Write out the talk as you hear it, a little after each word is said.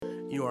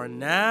You are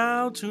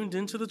now tuned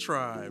into The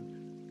Tribe,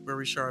 where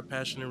we share our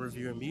passion in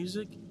reviewing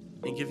music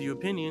and give you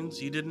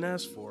opinions you didn't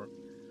ask for.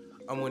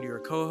 I'm one of your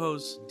co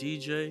hosts,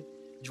 DJ,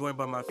 joined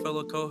by my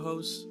fellow co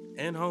hosts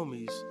and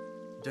homies,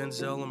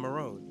 Denzel and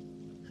Marone.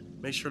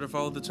 Make sure to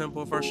follow the tempo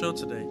of our show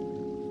today.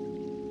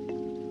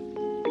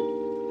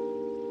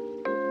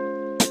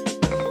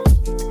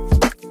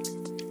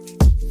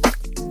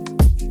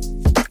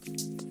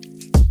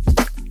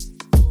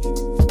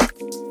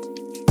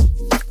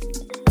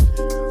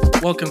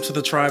 Welcome to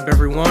The Tribe,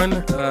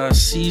 everyone.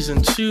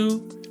 Season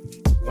 2,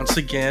 once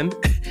again,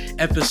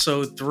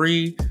 episode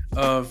 3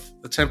 of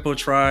the Tempo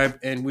Tribe,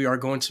 and we are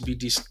going to be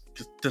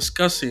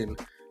discussing,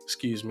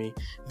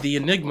 the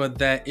enigma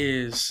that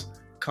is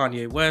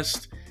Kanye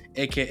West,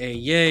 aka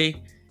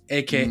Ye,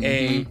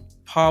 aka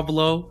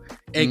Pablo,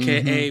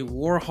 aka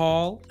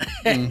Warhol,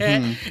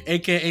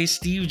 aka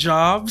Steve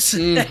Jobs,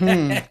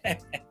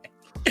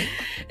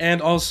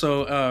 and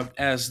also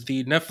as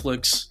the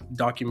Netflix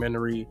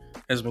documentary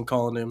has been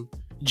calling him,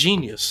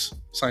 genius,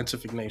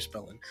 scientific name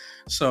spelling.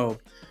 So,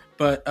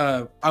 but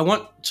I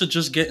want to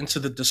just get into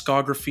the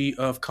discography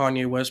of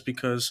Kanye West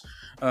because,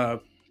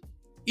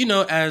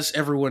 as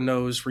everyone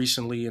knows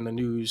recently in the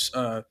news,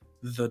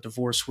 the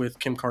divorce with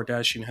Kim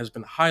Kardashian has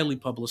been highly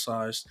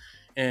publicized,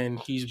 and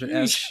he's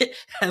been,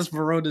 as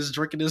Barone is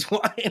drinking his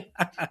wine,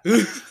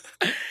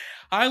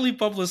 highly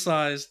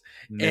publicized.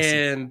 Messy.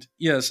 And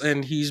yes,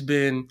 and he's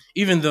been,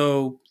 even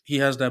though he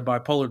has that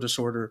bipolar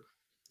disorder,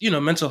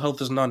 mental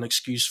health is not an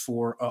excuse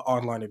for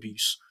online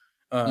abuse,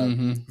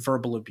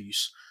 verbal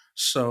abuse.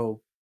 So,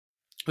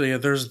 yeah,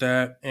 there's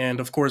that. And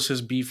of course,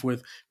 his beef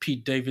with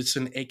Pete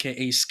Davidson,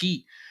 aka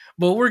Skeet.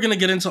 But we're going to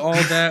get into all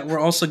that. We're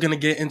also going to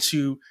get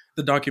into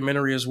the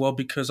documentary as well,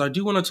 because I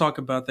do want to talk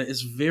about that.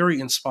 It's very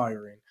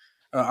inspiring,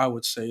 I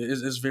would say.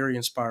 It's very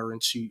inspiring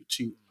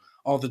to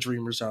all the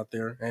dreamers out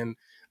there. And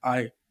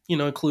I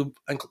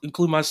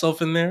include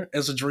myself in there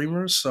as a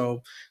dreamer.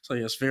 So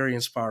yes, very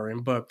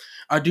inspiring. But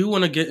I do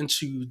want to get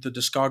into the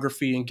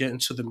discography and get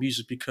into the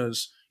music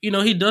because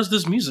he does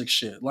this music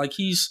shit. Like,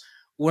 he's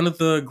one of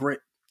the great.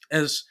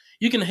 As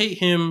you can hate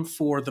him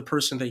for the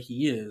person that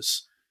he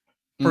is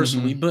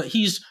personally, but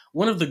he's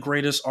one of the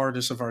greatest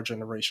artists of our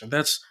generation.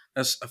 That's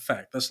a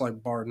fact. That's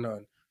like bar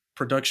none.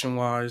 Production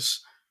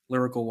wise,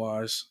 lyrical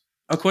wise.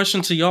 A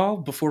question to y'all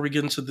before we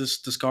get into this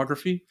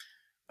discography.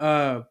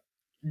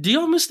 Do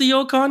y'all miss the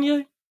old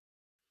Kanye?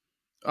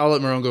 I'll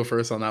let Marone go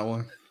first on that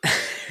one.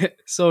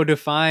 So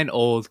define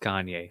old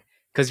Kanye,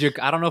 because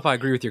I don't know if I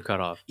agree with your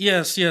cutoff.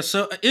 Yes.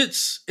 So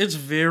it's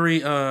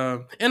very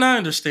and I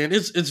understand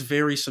it's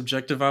very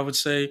subjective. I would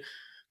say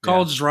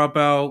college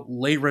dropout,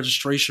 late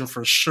registration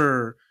for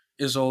sure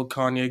is old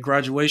Kanye.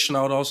 Graduation,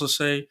 I would also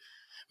say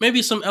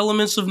maybe some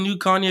elements of new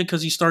Kanye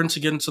because he's starting to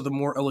get into the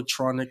more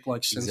electronic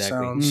like synth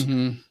sounds.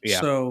 Yeah.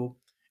 So,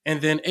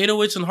 and then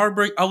 808s and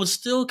Heartbreak, I would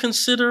still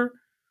consider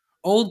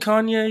old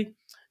Kanye.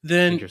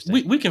 Then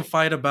we can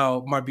fight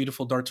about My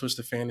Beautiful Dark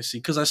Twisted Fantasy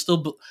because I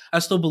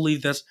still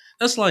believe that's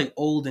like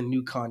old and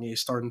new Kanye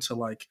starting to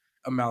like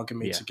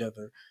amalgamate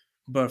together.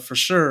 But for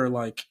sure,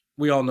 like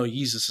we all know,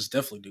 Yeezus is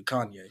definitely new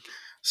Kanye.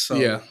 So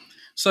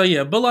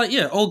yeah, but like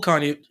old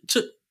Kanye.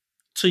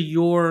 To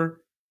your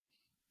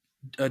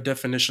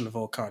definition of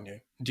old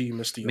Kanye, do you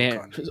miss the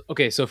old Kanye?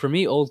 Okay, so for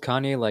me, old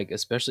Kanye, like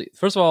especially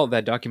first of all,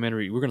 that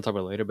documentary we're gonna talk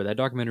about later, but that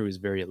documentary was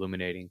very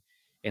illuminating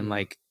and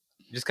like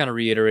just kind of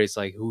reiterates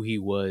like who he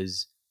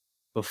was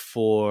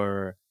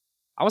before,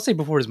 I would say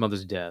before his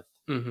mother's death.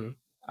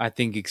 I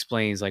think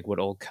explains like what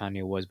old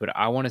Kanye was, but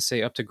I want to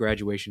say up to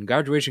Graduation.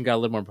 Graduation got a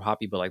little more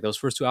poppy, but like those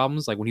first two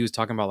albums, like when he was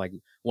talking about like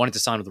wanting to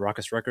sign with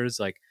Ruckus Records,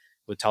 like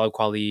with Talib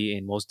Kweli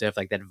and Mos Def,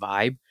 like that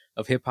vibe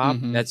of hip hop.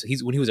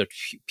 He's when he was a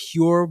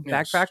pure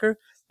backpacker.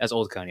 That's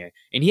old Kanye,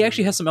 and he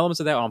actually has some elements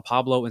of that on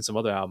Pablo and some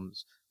other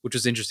albums, which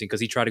was interesting because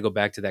he tried to go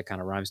back to that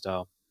kind of rhyme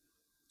style.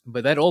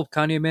 But that old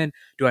Kanye, man,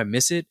 do I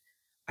miss it?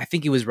 I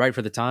think he was right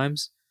for the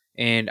times.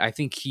 And I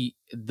think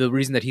the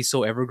reason that he's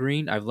so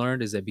evergreen, I've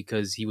learned, is that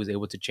because he was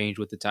able to change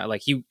with the time.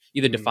 Like he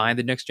either defined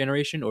the next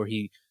generation or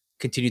he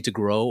continued to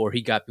grow, or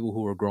he got people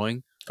who were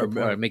growing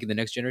or making the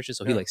next generation.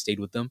 So he like stayed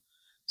with them.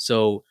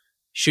 So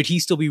should he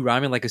still be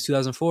rhyming like it's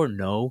 2004?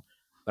 No,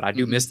 but I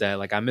do miss that.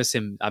 Like I miss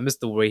him. I miss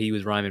the way he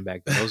was rhyming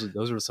back then.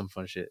 Those were some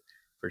fun shit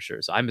for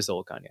sure. So I miss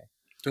old Kanye.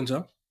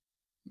 Denzel?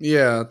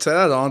 Yeah, to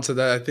add on to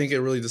that, I think it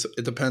really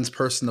it depends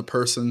person to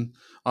person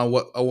on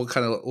what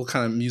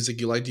kind of music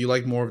you like. Do you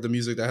like more of the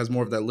music that has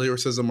more of that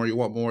lyricism, or you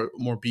want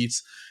more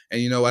beats?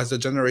 And as the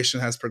generation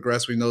has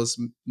progressed, we know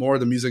more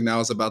of the music now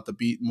is about the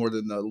beat more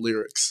than the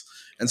lyrics.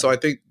 And so I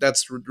think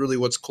that's really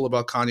what's cool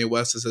about Kanye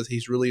West is that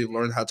he's really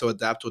learned how to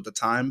adapt with the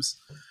times.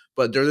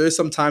 But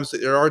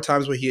there are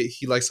times where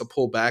he likes to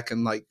pull back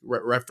and like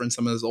reference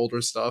some of his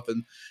older stuff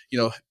and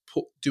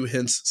do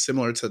hints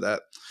similar to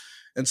that.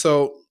 And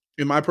so,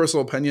 in my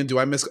personal opinion, do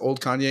I miss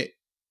old Kanye?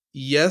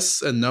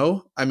 Yes and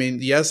no. I mean,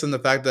 yes in the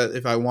fact that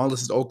if I want to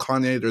listen to old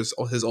Kanye, there's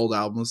his old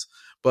albums.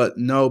 But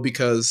no,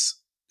 because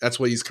that's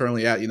what he's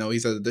currently at. You know,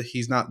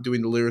 he's not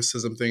doing the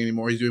lyricism thing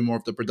anymore. He's doing more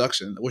of the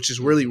production, which is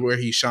really where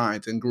he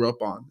shined and grew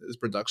up on, his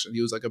production.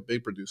 He was like a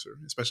big producer,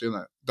 especially in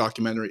that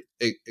documentary.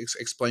 It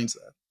explains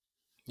that.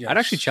 Yes. I'd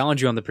actually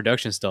challenge you on the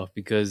production stuff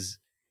because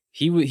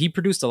he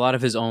produced a lot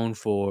of his own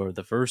for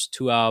the first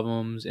 2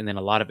 albums and then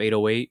a lot of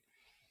 808.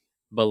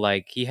 But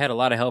like he had a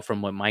lot of help from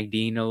Mike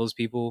Dean, all those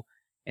people.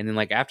 And then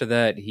like after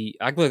that,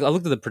 I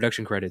looked at the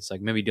production credits.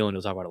 Like maybe Dylan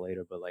will talk about it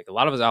later, but like a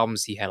lot of his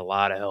albums, he had a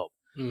lot of help.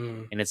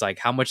 And it's like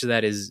how much of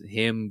that is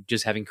him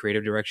just having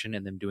creative direction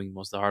and them doing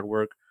most of the hard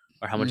work,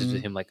 or how much is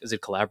it him like is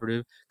it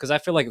collaborative? Because I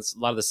feel like a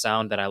lot of the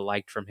sound that I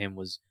liked from him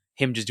was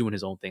him just doing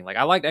his own thing. Like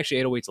I liked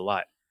actually 808s a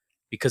lot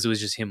because it was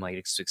just him like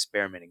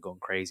experimenting, going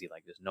crazy.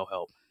 Like there's no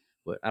help.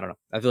 But I don't know.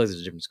 I feel like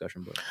there's a different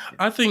discussion. But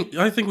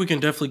yeah. I think we can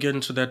definitely get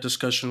into that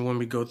discussion when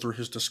we go through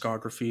his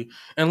discography,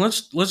 and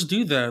let's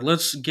do that.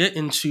 Let's get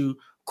into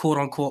quote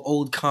unquote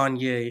old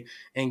Kanye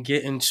and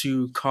get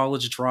into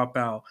College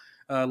Dropout.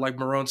 Like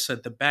Marone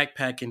said, the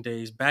backpacking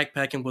days,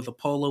 backpacking with a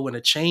polo and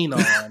a chain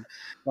on.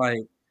 Like,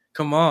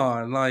 come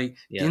on, like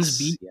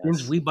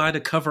things we buy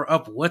to cover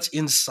up what's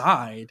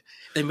inside.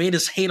 They made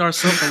us hate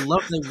ourselves and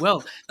love their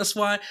wealth. That's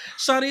why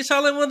Shawty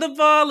telling where the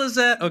ball is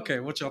at. Okay,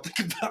 what y'all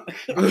think about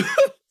it?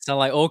 Sound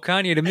like old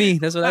Kanye to me.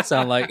 That's what that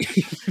sound like.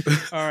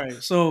 All right,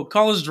 so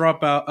College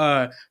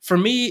Dropout. For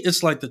me,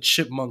 it's like the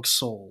Chipmunk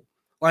soul.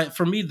 Like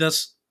for me,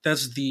 that's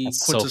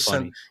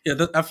quintessential.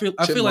 So I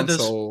feel like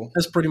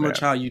that's pretty much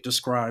how you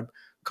describe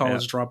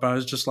College Dropout.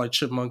 It's just like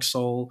Chipmunk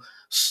soul,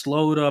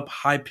 slowed up,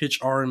 high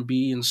pitched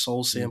R&B and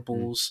soul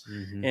samples,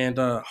 and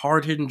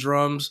hard hitting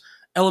drums,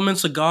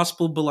 elements of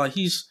gospel, but like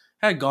he's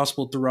had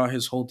gospel throughout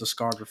his whole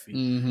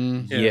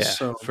discography.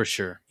 So, for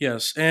sure.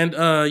 Yes, and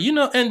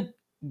and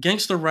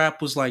gangster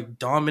rap was like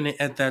dominant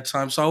at that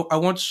time. So I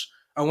want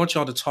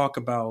y'all to talk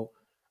about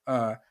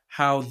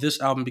how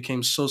this album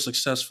became so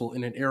successful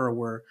in an era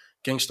where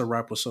gangster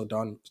rap was so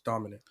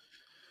dominant.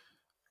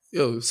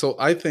 So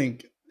I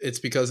think it's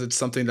because it's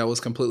something that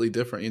was completely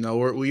different. You know,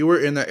 we were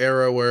in an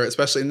era where,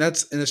 especially, and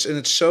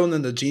it's shown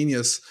in the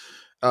Genius,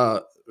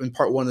 in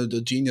part 1 of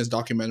the Genius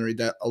documentary,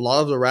 that a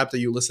lot of the rap that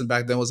you listened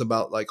back then was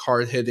about like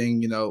hard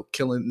hitting, you know,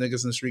 killing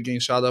niggas in the street, getting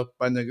shot up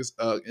by niggas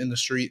in the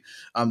street,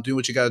 doing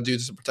what you got to do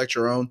to protect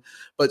your own.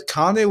 But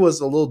Kanye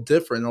was a little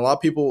different. A lot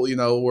of people, you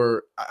know,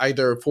 were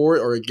either for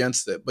it or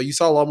against it. But you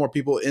saw a lot more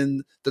people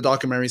in the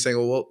documentary saying,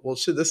 well,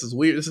 shit, this is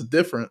weird, this is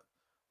different,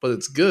 but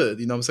it's good.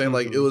 You know what I'm saying?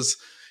 Like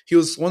he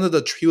was one of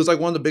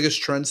the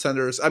biggest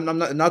trendsetters.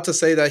 I'm not to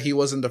say that he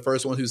wasn't the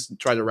first one who's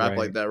tried to rap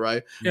like that,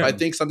 right? Yeah. But I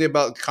think something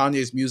about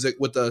Kanye's music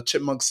with the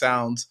chipmunk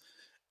sounds,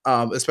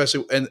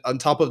 especially and on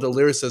top of the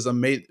lyricism,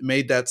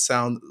 made that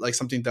sound like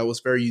something that was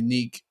very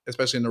unique,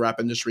 especially in the rap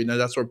industry. Now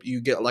that's where you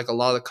get like a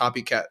lot of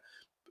copycat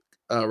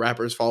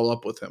rappers follow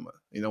up with him.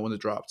 You know, when it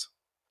dropped.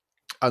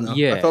 I don't know.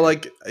 Yeah. I felt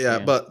like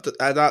but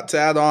to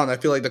add on, I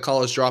feel like the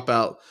College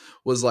Dropout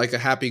was like a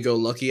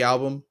happy-go-lucky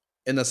album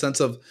in the sense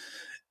of.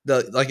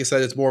 Like you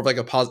said, it's more of like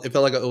it felt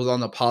like it was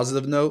on a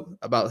positive note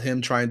about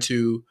him trying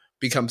to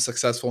become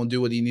successful and do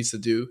what he needs to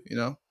do, you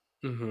know?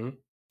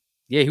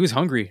 Yeah, he was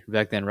hungry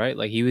back then, right?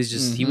 Like he was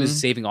just he was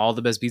saving all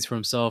the best beats for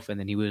himself, and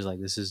then he was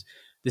like, "This is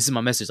my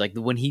message." Like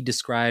when he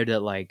described that,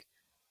 like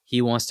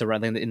he wants to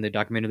write in the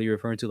documentary you're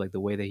referring to, like the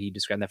way that he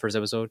described that first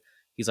episode,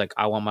 he's like,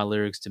 "I want my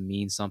lyrics to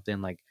mean something.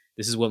 Like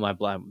this is what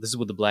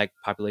the black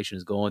population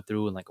is going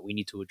through, and like we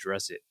need to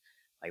address it."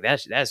 Like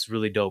that's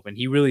really dope, and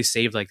he really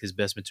saved like his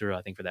best material,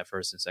 I think, for that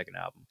first and second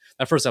album.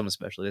 That first album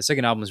especially. The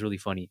second album is really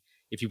funny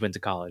if you went to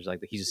college. Like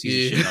he's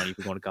just shitting on you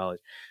for going to college.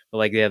 But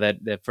like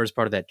that first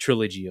part of that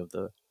trilogy of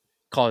the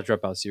College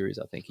Dropout series,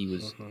 I think he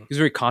was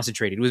very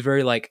concentrated. It was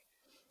very like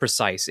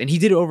precise, and he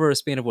did it over a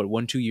span of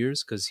 1-2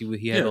 years because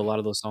he had a lot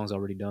of those songs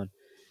already done.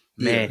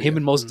 Man, him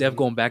and Mos Def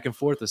going back and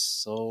forth is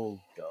so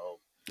dope.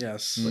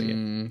 Yes. But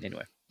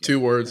anyway, 2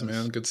 words,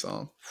 man. Good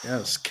song.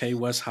 Yes, K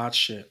West hot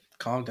shit.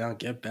 Calm down,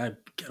 get back.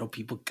 Ghetto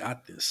people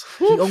got this.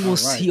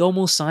 He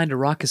almost signed a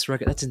Rawkus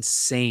record. That's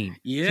insane.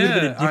 Yeah, he would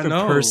have been a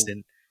different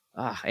person.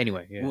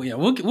 Anyway,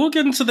 we'll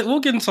get into that.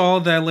 We'll get into all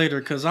that later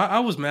because I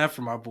was mad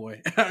for my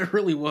boy. I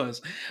really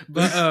was.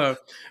 But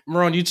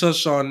Marone, you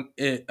touched on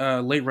it.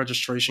 Late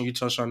registration. You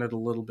touched on it a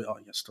little bit. Oh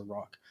yes, The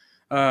Rock.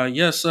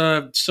 Yes.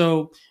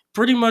 So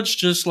pretty much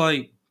just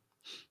like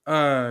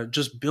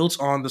just built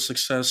on the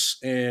success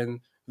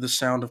and the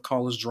sound of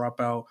College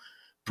Dropout.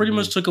 Pretty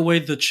much took away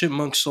the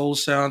chipmunk soul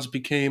sounds,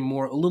 became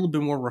a little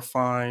bit more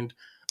refined,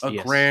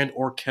 grand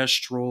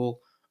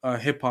orchestral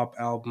hip hop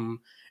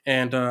album.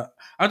 And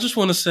I just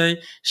want to say,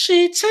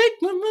 she take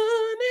my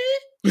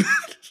money.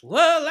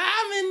 Well,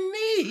 I'm in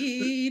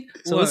need.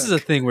 So this is a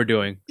thing we're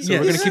doing. So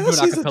we're gonna keep doing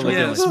acapella.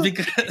 Yes,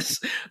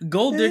 because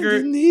Gold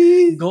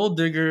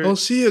Digger. Oh,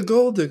 she a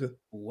gold digger.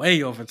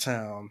 Way over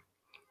town.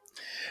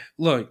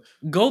 Look,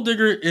 Gold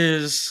Digger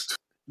is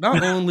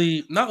not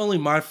only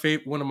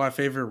one of my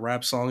favorite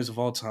rap songs of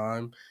all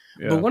time,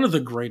 but one of the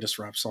greatest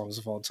rap songs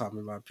of all time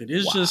in my opinion.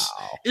 It's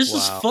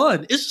just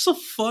fun. It's just a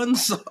fun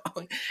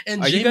song.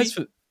 And you guys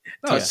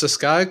Touch the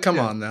Sky? Come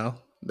on now.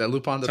 That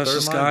Lupin the Touch Third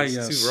the Sky, line is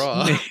yes. too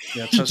raw.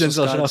 Yeah, Touch the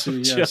Sky too,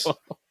 yes.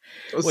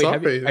 Wait,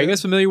 are you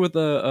guys familiar with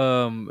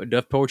the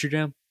Def Poetry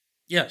Jam?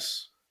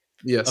 Yes.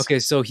 Okay,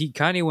 so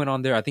Kanye went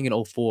on there, I think in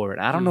 2004,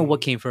 and I don't know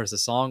what came first, the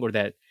song or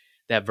that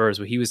verse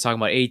where he was talking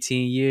about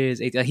 18 years.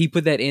 He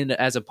put that in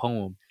as a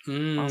poem.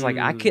 I was like,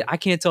 I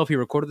can't tell if he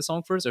recorded the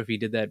song first or if he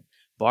did that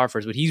bar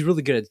first, but he's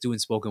really good at doing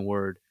spoken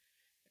word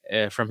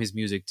from his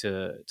music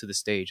to the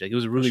stage. Like, it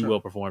was really well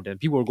performed, and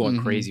people were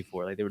going crazy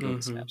for it. Like, they were doing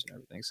the snaps and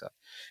everything. So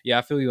yeah,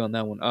 I feel you on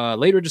that one.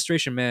 Late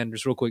Registration, man,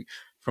 just real quick,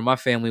 from my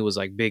family was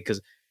like big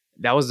because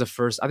that was the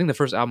first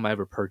album I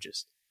ever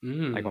purchased,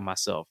 like by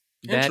myself.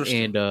 That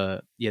and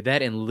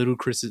that and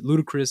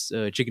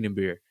Ludacris Chicken and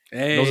Beer.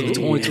 Hey. Those are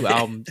the only two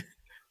albums.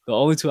 The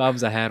only two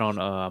albums I had on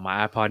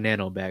my iPod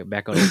Nano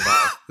back on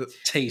 05.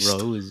 Taste.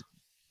 Bro,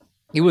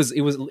 it was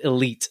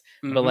elite.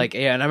 But like,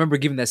 yeah, and I remember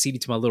giving that CD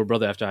to my little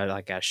brother after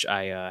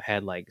I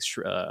had like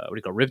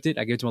ripped it.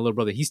 I gave it to my little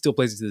brother. He still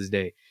plays it to this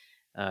day.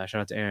 Shout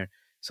out to Aaron.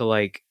 So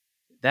like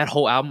that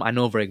whole album, I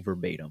know like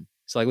verbatim.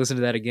 So like listen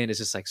to that again. It's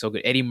just like so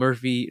good. Eddie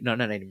Murphy,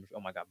 not Eddie Murphy. Oh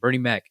my God, Bernie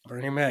Mac.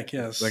 Bernie Mac,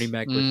 yes. Bernie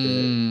Mac with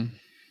the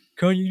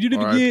Kanye, you did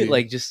it again.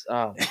 Like just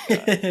oh my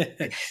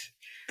God.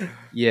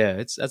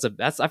 Yeah, I feel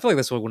like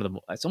that's one of the.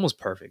 It's almost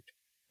perfect.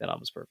 That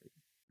album's perfect.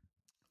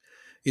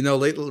 You know,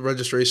 Late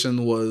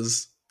Registration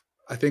was,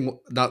 I think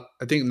not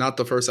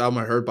the first album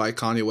I heard by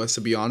Kanye West,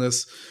 to be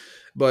honest,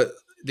 but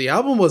the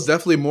album was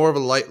definitely more of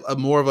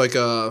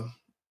a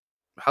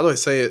how do I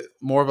say it?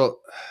 More of a,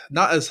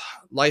 not as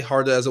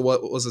lighthearted as it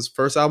was his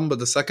first album, but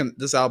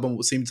this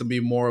album seemed to be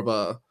more of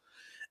a,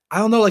 I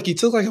don't know, like he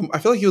took I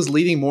feel like he was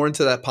leading more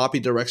into that poppy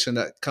direction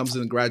that comes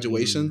in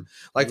Graduation.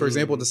 Like for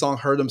example, the song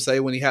 "Heard Him Say"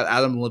 when he had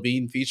Adam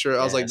Levine feature,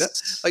 I was like, that,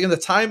 like in the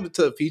time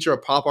to feature a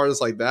pop artist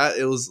like that,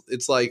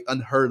 it's like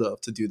unheard of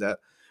to do that.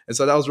 And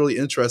so that was really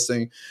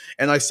interesting.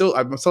 And I'm still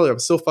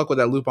fuck with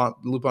that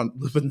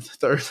Lupin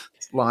third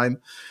line.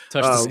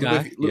 Touch the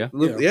sky.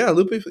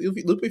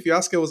 Lupe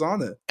Fiasco was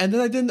on it. And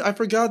then I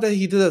forgot that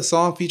he did a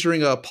song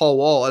featuring Paul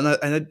Wall, and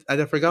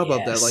I forgot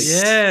about that. Like,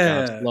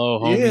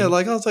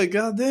 like I was like,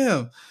 God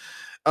damn.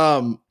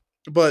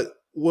 But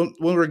when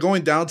we're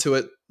going down to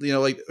it, you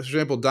know, like for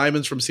example,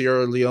 Diamonds from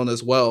Sierra Leone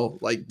as well.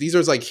 Like these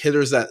are like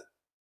hitters that,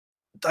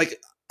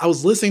 like, I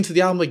was listening to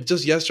the album like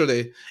just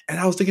yesterday, and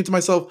I was thinking to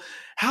myself,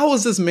 how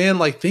is this man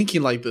like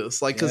thinking like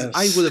this? Like, because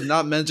I would have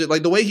not mentioned,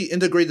 like, the way he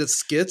integrated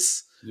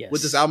skits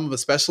with this album,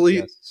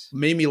 especially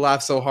made me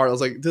laugh so hard. I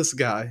was like, this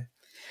guy.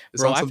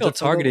 Bro, I felt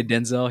targeted,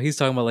 Denzel. He's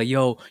talking about like,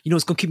 yo, you know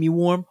what's gonna keep me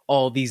warm?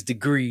 All these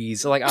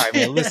degrees. So like, all right,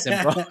 man,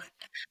 listen, bro.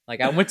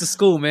 Like, I went to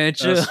school, man.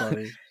 Chill. That's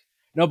funny.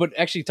 No, but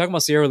actually talking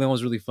about Sierra Leone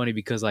was really funny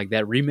because like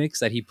that remix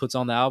that he puts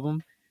on the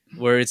album,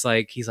 where it's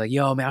like he's like,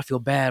 yo, man, I feel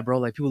bad, bro.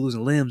 Like people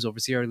losing limbs over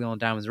Sierra Leone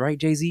diamonds, right,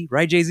 Jay-Z?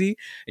 Right, Jay-Z?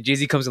 And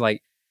Jay-Z comes in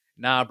like,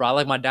 nah, bro, I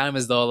like my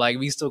diamonds though. Like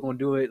we still gonna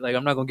do it. Like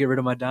I'm not gonna get rid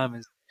of my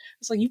diamonds.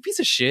 It's like, you piece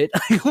of shit.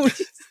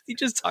 He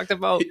just talked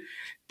about.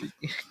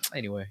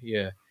 Anyway,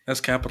 yeah,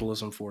 that's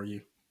capitalism for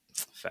you.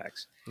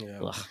 Facts. Yeah.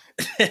 All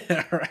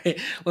right.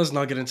 Let's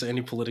not get into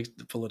any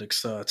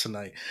politics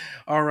tonight.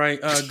 All right.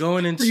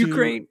 Going into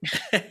Ukraine.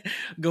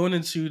 Going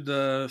into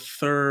the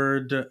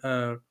third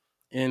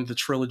in the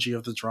trilogy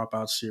of the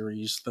Dropout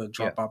series, the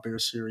Dropout Bear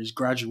series,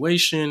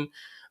 Graduation.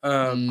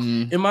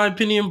 In my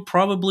opinion,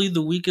 probably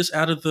the weakest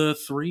out of the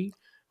three,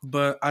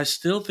 but I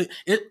still think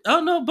it. Oh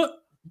no, but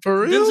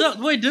for real?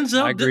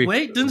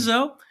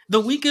 Denzel. The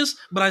weakest,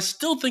 but I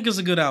still think it's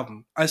a good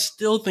album.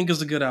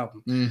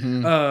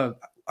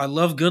 I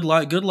love Good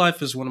Life. Good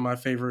Life is one of my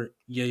favorite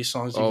Ye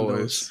songs, even though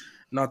it's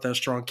not that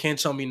strong. Can't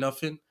Tell Me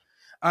Nothing.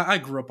 I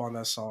grew up on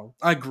that song.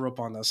 I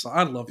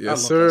love that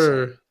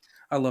song.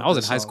 I was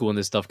in high school when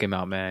this stuff came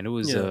out, man. It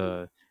was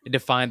it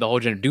defined the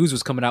whole genre. Dudes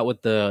was coming out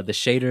with the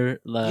shader.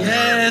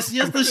 Yes,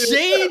 the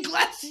shade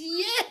glass.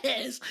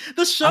 Yes,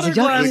 the shutter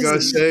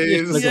glasses.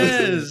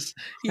 Yes,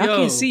 I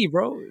can't see,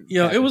 bro.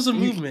 Yo, it was a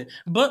movement.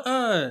 But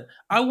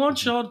I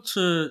want y'all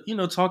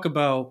to talk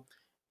about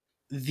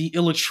the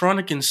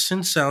electronic and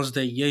synth sounds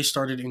that Ye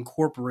started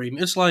incorporating.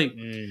 It's like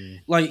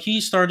he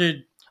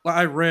started. Like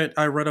I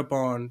read up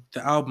on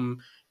the album.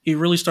 He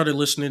really started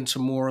listening to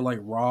more like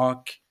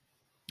rock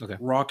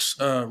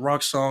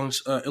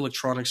songs,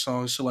 electronic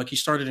songs. So like he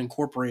started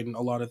incorporating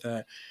a lot of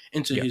that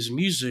into his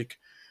music,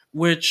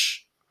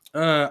 which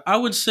I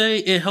would say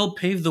it helped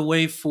pave the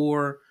way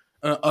for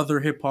other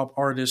hip hop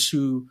artists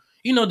who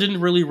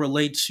didn't really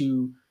relate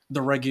to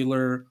the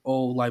regular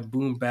like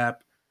boom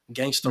bap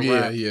gangster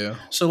rap.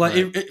 So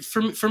like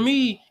for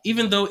me,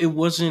 even though it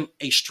wasn't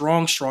a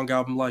strong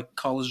album like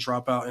College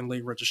Dropout and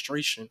Late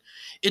Registration,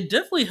 it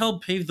definitely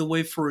helped pave the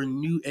way for a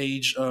new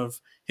age of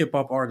hip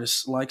hop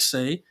artists like,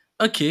 say,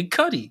 a Kid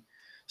Cudi.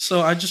 So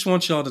I just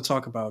want y'all to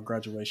talk about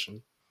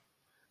Graduation.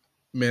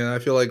 Man, I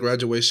feel like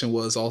Graduation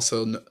was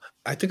also,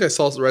 I think I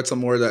read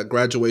somewhere that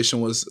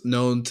Graduation was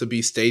known to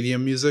be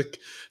stadium music.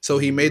 So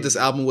he made this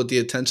album with the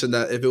intention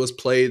that if it was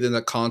played in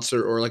a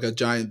concert or like a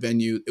giant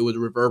venue, it would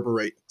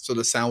reverberate. So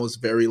the sound was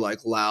very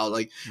like loud.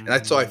 Like,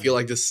 and so I feel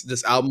like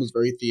this album was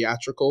very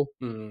theatrical.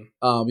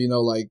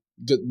 Like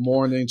Good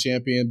Morning,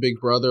 Champion, Big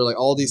Brother, like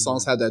all these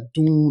songs had that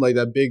doom, like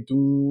that big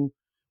doom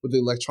with the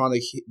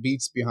electronic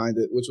beats behind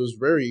it, which was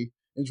very,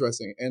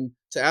 interesting. And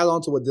to add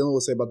on to what Dylan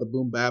would say about the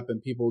boom bap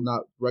and people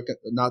not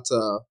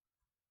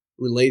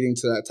relating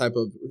to that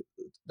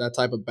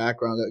type of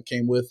background that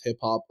came with hip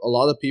hop, a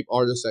lot of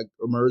artists that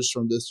emerged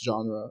from this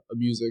genre of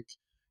music,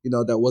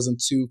 that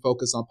wasn't too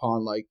focused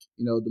upon like,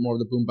 the more of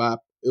the boom bap.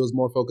 It was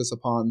more focused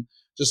upon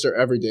just their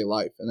everyday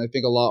life. And I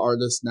think a lot of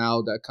artists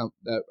now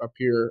that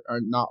appear are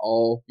not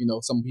all,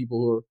 some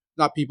people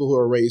who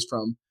are raised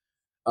from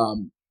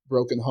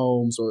broken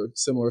homes or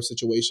similar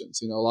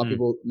situations. A lot of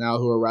people now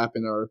who are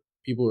rapping are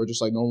people who are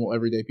just like normal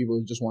everyday people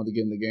who just want to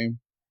get in the game.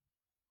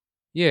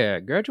 Yeah,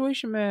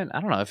 Graduation, man.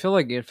 I don't know. I feel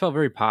like it felt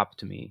very pop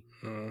to me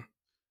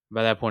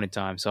by that point in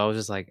time. So I was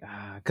just like,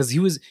 because he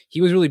was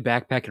really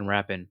backpacking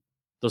rapping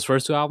those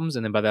first two albums,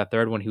 and then by that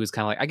third one, he was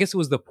kind of like, I guess it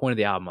was the point of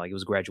the album. Like it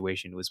was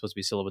Graduation. It was supposed to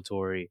be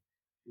celebratory,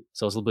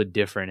 so it's a little bit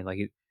different. And like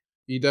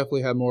he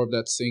definitely had more of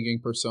that singing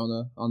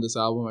persona on this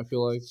album. I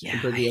feel like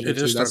compared to the other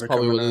two, that's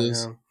probably what it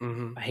is. Yeah.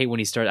 Mm-hmm. I hate when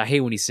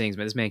he sings,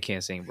 man. This man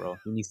can't sing, bro.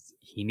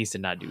 He needs to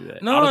not do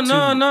that.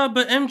 No.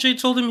 But MJ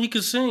told him he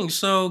could sing,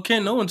 so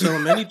can't no one tell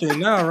him anything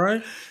now,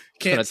 right?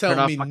 Can't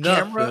tell me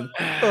nothing.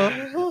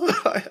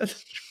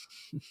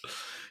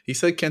 He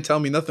said can't tell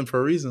me nothing for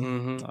a reason.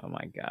 Mm-hmm. Oh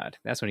my God.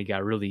 That's when he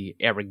got really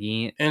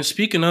arrogant. And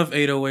speaking of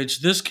 808s,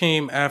 this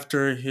came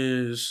after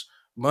his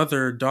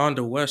mother,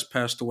 Donda West,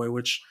 passed away,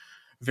 which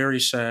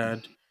very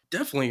sad.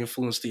 Definitely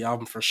influenced the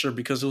album for sure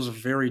because it was a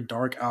very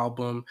dark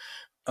album.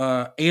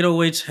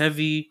 808s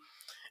heavy.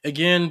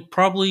 Again,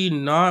 probably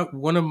not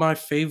one of my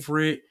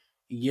favorite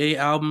Ye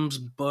albums,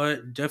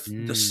 but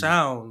the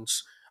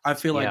sounds, I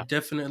feel like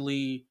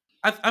definitely...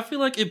 I feel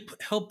like it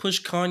helped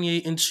push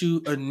Kanye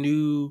into a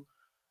new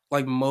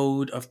like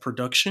mode of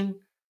production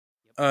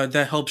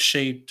that helped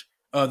shape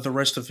the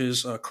rest of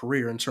his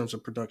career in terms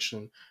of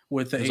production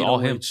with the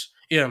 808s.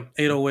 Yeah,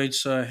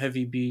 808s,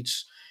 heavy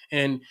beats,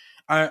 and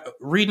I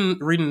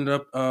reading it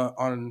up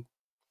on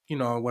a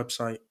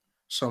website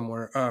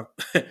somewhere,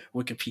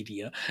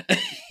 Wikipedia.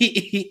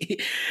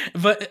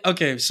 But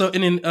okay, so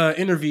in an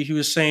interview, he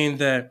was saying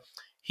that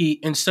he,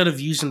 instead of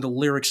using the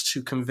lyrics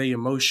to convey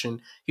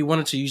emotion, he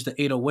wanted to use the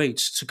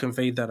 808s to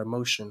convey that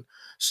emotion.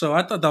 So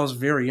I thought that was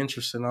very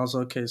interesting. I was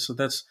like, okay, so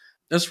that's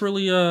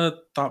really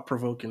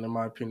thought-provoking in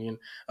my opinion.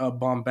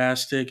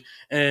 Bombastic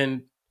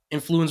and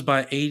influenced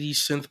by 80s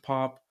synth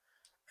pop.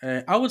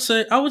 I would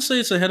say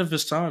it's ahead of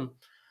his time.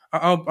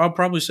 I'll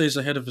probably say it's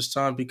ahead of his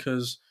time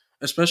because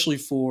especially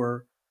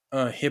for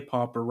hip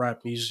hop or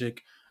rap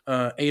music,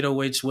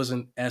 808s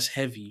wasn't as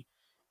heavy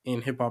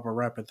in hip hop or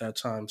rap at that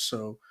time.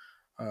 So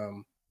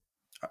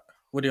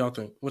what do y'all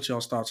think? What's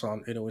y'all's thoughts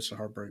on 808s and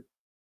Heartbreak?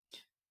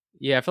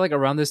 Yeah, I feel like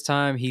around this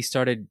time he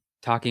started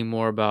talking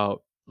more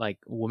about like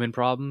women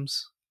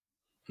problems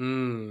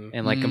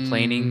and like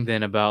complaining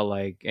than about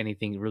like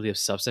anything really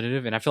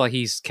substantive. And I feel like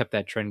he's kept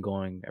that trend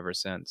going ever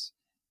since,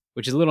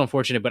 which is a little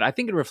unfortunate, but I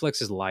think it reflects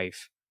his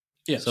life.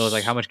 Yes. So it's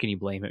like, how much can you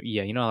blame him?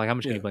 Yeah, like how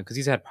much can you blame? Because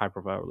he's had high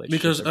profile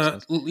relationships.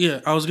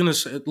 Because I was gonna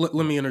say,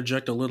 let me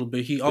interject a little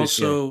bit. He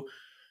also,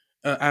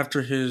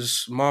 after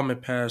his mom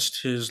had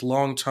passed, his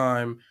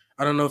longtime,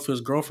 I don't know if it was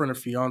girlfriend or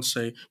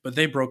fiance, but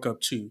they broke up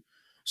too.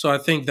 So I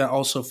think that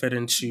also fed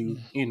into,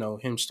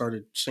 him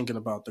started thinking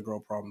about the girl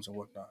problems and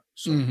whatnot.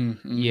 So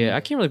yeah, I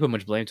can't really put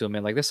much blame to him,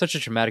 man. Like that's such a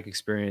traumatic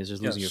experience,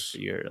 just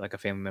losing your like a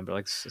family member.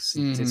 Like it's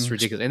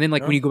ridiculous. And then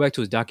like when you go back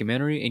to his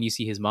documentary and you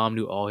see his mom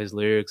knew all his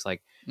lyrics,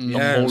 like the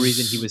whole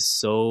reason he was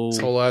so his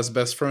whole ass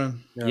best friend.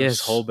 Yes. Yeah,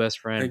 his whole best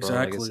friend.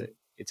 Exactly. Bro. Like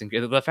it's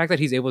incredible. The fact that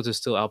he's able to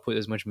still output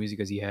as much music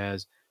as he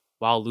has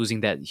while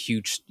losing that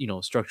huge,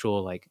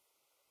 structural like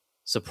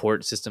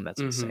support system, that's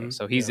insane.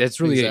 So that's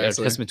really a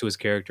testament to his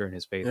character and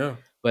his faith. Yeah.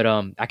 But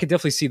I could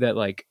definitely see that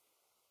like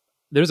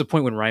there's a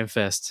point when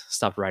Rhymefest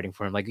stopped writing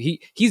for him. Like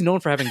he's known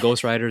for having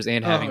ghostwriters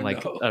and having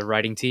a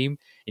writing team,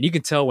 and you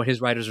could tell when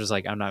his writers was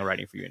like, I'm not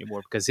writing for you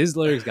anymore because his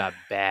lyrics got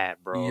bad,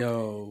 bro.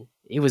 Yo,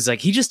 it was like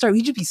he just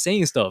be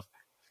saying stuff.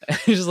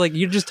 It's just like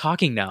you're just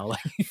talking now, like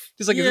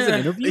just like is this an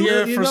interview?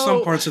 Yeah, for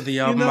some parts of the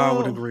album, I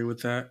would agree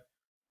with that.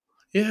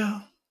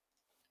 Yeah.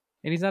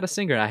 And he's not a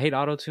singer. I hate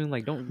auto-tune.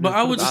 Like, don't. But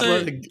I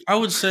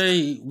would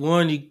say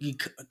one, you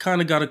kind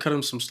of got to cut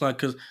him some slack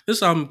because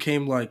this album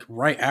came like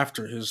right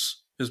after his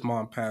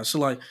mom passed. So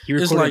like,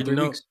 it's like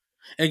no, weeks.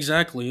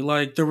 Exactly.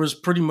 Like there was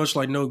pretty much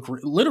like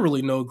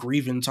literally no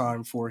grieving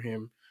time for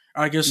him.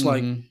 I guess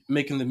like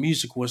making the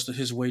music was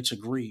his way to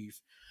grieve.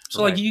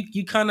 So like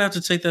you kind of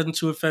have to take that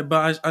into effect.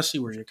 But I see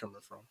where you're coming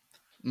from.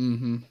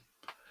 Mm-hmm.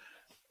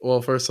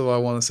 Well, first of all, I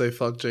want to say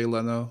fuck Jay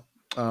Leno.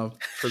 For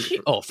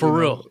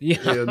real? Yeah.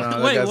 Wait,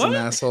 that guy's an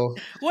asshole.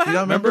 What? You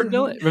don't remember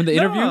from the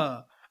interview?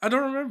 I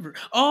don't remember.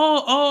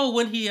 Oh,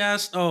 when he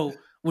asked,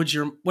 would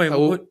your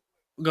what?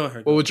 Go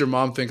ahead. What would your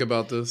mom think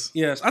about this?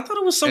 Yes, I thought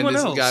it was someone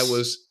else. This guy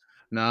was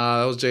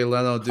that was Jay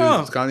Leno, dude.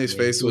 Kanye's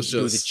face was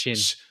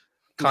just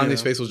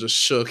Kanye's face was just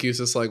shook. He was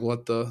just like,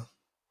 "What the?"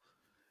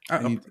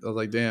 I was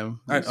like,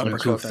 "Damn." I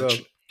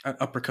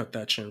uppercut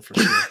that chin for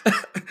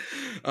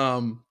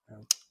sure.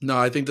 No,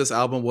 I think this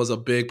album was a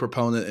big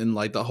proponent in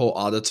like the whole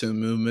autotune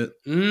movement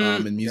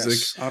in music.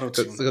 Yes,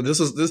 autotune. This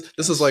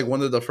is like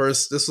one of the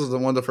first. This was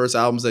one of the first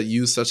albums that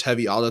used such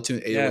heavy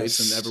autotune 808s,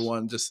 and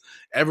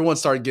everyone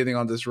started getting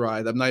on this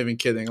ride. I'm not even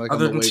kidding. Like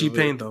other on the than wave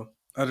T-Pain though.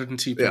 Other than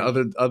T-Pain. Yeah,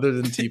 other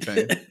than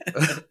T-Pain.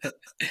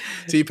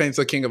 T-Pain's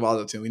the king of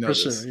autotune. We know for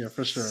this. Sure. Yeah,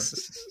 for sure.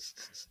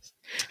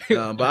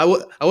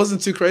 But I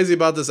wasn't too crazy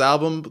about this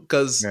album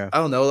because I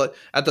don't know. Like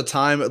at the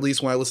time, at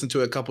least when I listened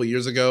to it a couple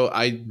years ago,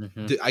 I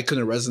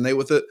couldn't resonate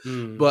with it.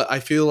 But I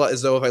feel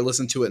as though if I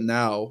listen to it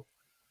now,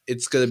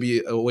 it's gonna be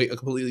a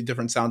completely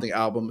different sounding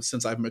album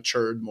since I've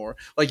matured more.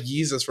 Like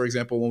Yeezus, for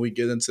example, when we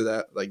get into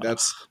that, like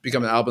that's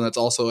become an album that's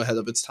also ahead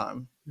of its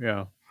time.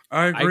 Yeah.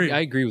 I agree. I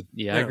agree with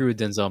I agree with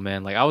Denzel,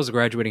 man. Like I was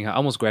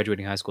almost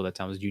graduating high school at that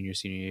time. It was junior,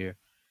 senior year.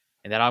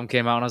 And that album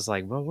came out, and I was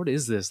like, "Bro, what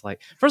is this?"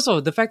 Like, first of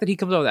all, the fact that he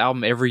comes out with an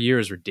album every year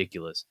is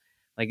ridiculous.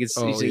 Like, it's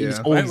always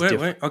different.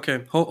 Wait.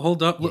 Okay,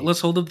 hold up. Yeah. Let's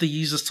hold up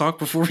the Yeezus talk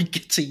before we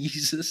get to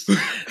Yeezus.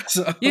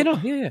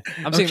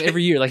 I'm saying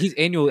every year, like he's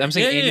annual. I'm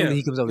saying annually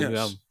he comes out with a new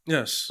album.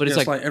 Yes, but it's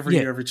like every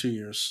year, every 2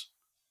 years.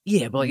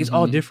 Yeah, but like it's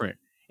all different.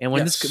 And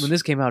when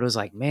this came out, it was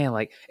like, man,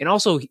 like, and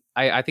also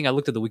I think I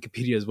looked at the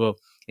Wikipedia as well,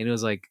 and it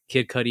was like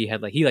Kid Cudi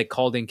had like he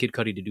called in Kid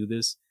Cudi to do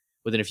this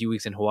within a few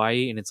weeks in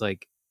Hawaii, and it's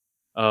like,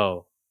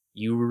 oh.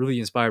 You were really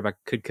inspired by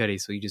Kid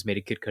Cudi, so you just made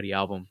a Kid Cudi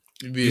album.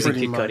 Using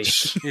Kid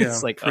Cudi. Yeah,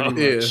 it's like,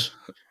 pretty much.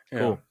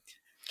 Cool.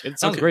 It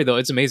sounds great, though.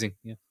 It's amazing.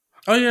 Yeah.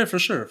 Oh, yeah, for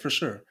sure.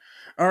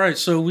 All right,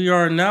 so we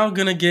are now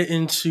going to get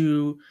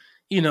into,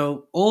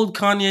 old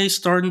Kanye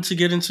starting to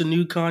get into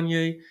new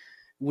Kanye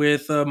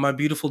with My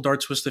Beautiful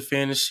Dark Twisted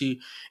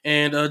Fantasy.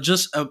 And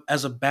just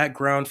as a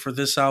background for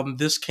this album,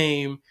 this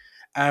came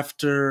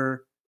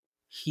after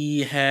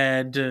he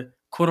had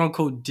quote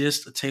unquote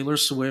dissed Taylor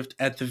Swift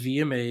at the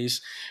VMAs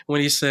when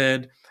he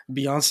said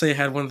Beyonce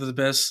had one of the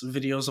best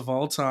videos of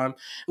all time,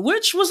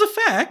 which was a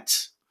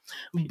fact,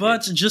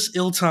 but just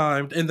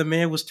ill-timed, and the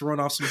man was throwing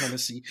off some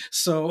Hennessy.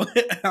 So,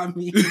 I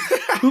mean,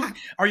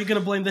 are you going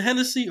to blame the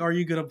Hennessy or are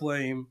you going to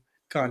blame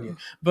Kanye?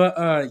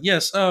 But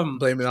yes.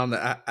 Blame it on the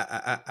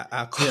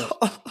alcohol.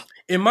 Yeah.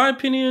 In my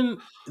opinion,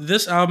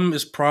 this album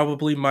is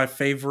probably my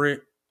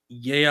favorite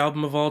Ye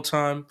album of all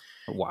time.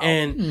 Wow.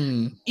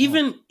 And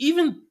even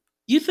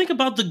you think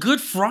about the Good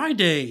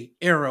Friday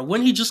era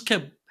when he just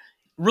kept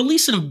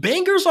releasing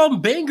bangers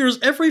on bangers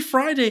every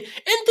Friday,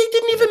 and they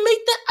didn't even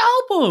make the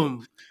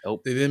album.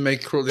 Nope. They didn't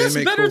make Cruel. That's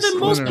better than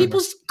most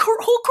people's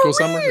whole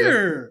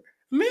career.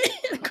 Man,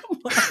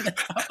 come on now.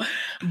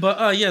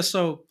 But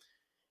so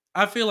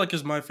I feel like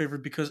it's my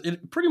favorite because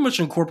it pretty much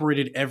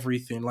incorporated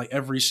everything, like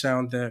every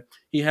sound that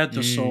he had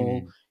the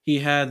soul, he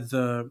had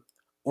the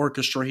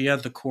orchestra, he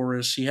had the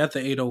chorus, he had the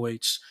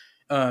 808s.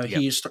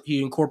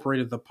 He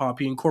incorporated the pop.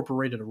 He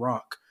incorporated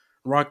rock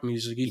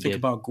music. You think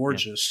about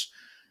Gorgeous.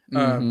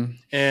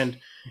 And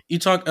you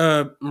talk,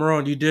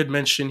 Marone, you did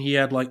mention he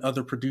had like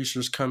other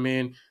producers come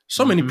in.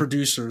 So many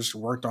producers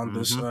worked on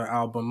this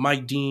album.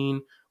 Mike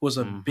Dean was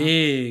a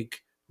big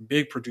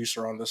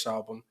producer on this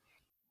album.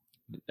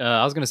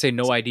 I was going to say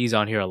No ID's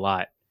on here a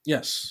lot.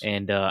 Yes.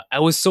 And I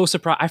was so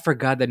surprised. I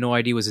forgot that No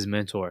ID was his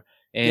mentor.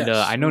 And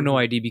I know No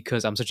ID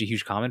because I'm such a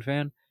huge Common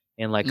fan.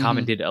 And like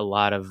Common did a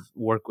lot of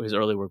work, his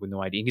early work with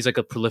No ID, and he's like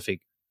a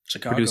prolific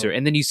producer.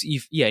 And then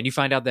you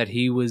find out that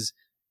he was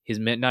his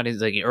not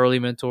his like early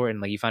mentor, and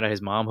like you find out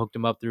his mom hooked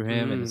him up through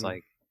him, and it's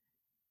like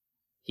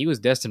he was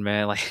destined,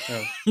 man. Like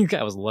you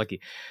guy was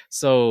lucky.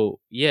 So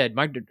yeah,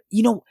 Mike.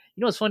 You know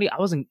what's funny? I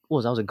was in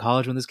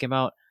college when this came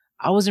out.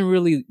 I wasn't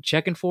really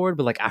checking for it,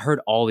 but like I heard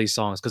all these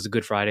songs because of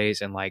Good Fridays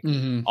and like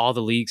all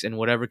the leaks and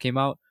whatever came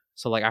out.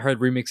 So like I heard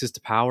remixes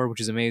to Power, which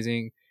is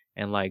amazing.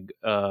 And like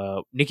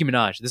Nicki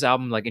Minaj, this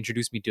album like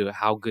introduced me to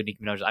how good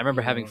Nicki Minaj is. I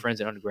remember having friends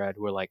in undergrad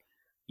who were like,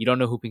 you don't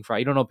know Pink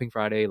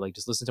Friday, like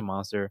just listen to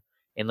Monster.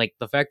 And like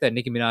the fact that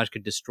Nicki Minaj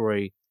could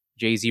destroy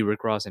Jay-Z,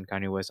 Rick Ross, and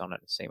Kanye West on the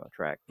same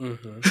track.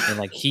 And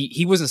like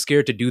he wasn't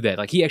scared to do that.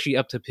 Like he actually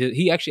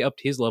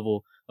upped his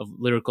level of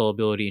lyrical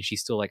ability, and she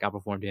still like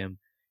outperformed him.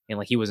 And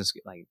like he wasn't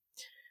like,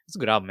 it's a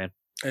good album, man.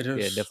 It is.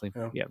 Yeah,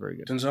 definitely. Yeah, very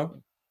good.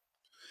 Denzel?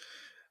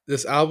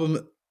 This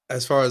album,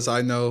 as far as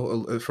I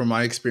know from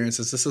my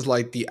experiences, this is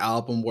like the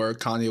album where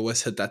Kanye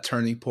West hit that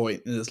turning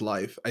point in his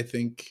life. I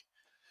think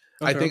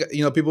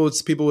people would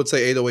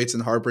say 808s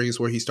and Heartbreaks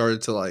where he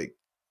started to like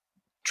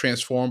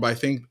transform, but I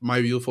think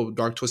My Beautiful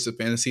Dark Twisted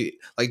Fantasy,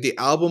 like the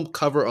album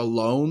cover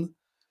alone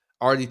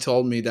already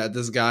told me that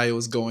this guy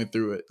was going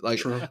through it. Like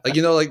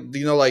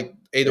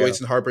 808s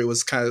and Heartbreak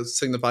was kind of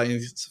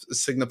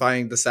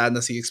signifying the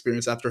sadness he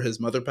experienced after his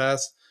mother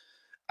passed.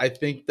 I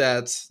think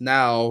that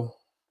now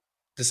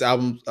this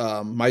album,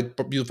 My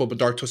Beautiful but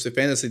Dark Twisted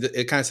Fantasy,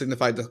 it kind of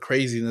signified the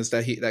craziness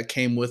that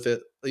came with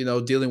it,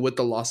 dealing with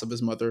the loss of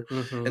his mother.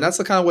 And that's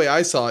the kind of way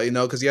I saw it,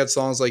 because you had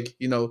songs like,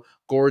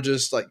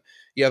 Gorgeous, like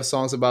you have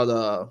songs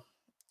about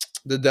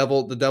the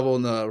devil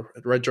in the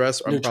red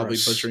dress. I'm probably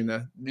butchering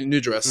that. New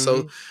Dress.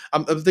 So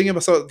I'm thinking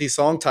about some of these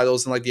song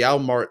titles and like the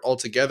album art all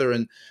together,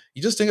 and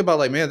you just think about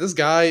like, man, this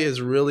guy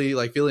is really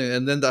like feeling it.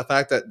 And then the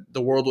fact that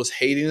the world was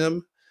hating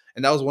him,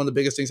 And that was one of the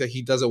biggest things that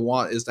he doesn't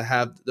want, is to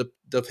have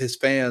his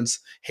fans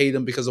hate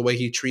him because of the way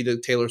he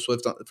treated Taylor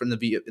Swift in the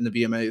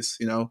VMAs,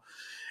 you know?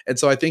 And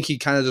so I think he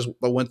kind of just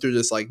went through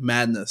this like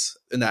madness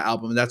in that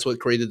album, and that's what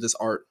created this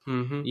art.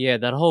 Mm-hmm. Yeah,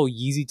 that whole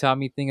Yeezy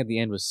Tommy thing at the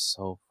end was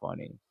so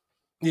funny.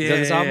 Yeah,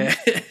 this album?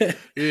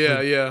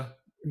 yeah.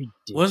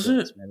 Was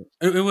it?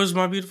 It was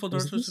My Beautiful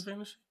Dark Twisted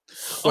Fantasy.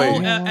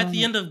 Wait, at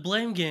the end of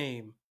Blame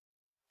Game.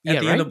 At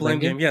the end of Blame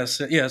Game. Yes,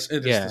 it is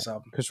this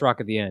album. Chris Rock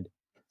at the end.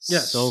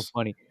 Yes. So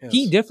funny. Yes.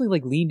 He definitely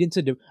like leaned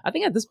into. I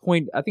think at this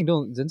point,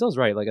 Denzel's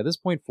right. Like at this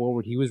point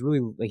forward, he was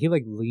really like he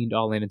like leaned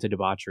all into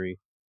debauchery.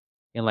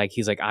 And like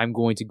he's like, I'm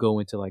going to go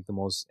into like the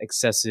most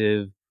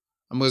excessive.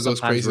 I'm going to go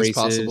as crazy as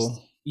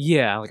possible.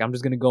 Yeah, like I'm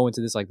just going to go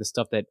into this like the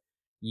stuff that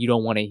you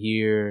don't want to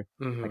hear.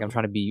 Mm-hmm. Like I'm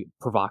trying to be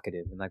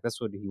provocative, and like that's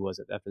what he was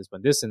after this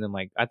one. This and then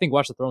like I think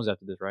Watch the Thrones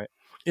after this, right?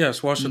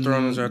 Yes, Watch the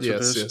Thrones after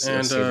this. Yes,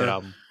 and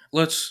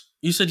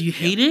you said you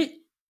hate it?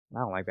 I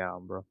don't like that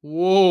album, bro.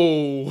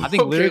 Whoa! I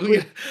think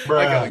lyrically, bro.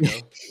 I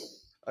gotta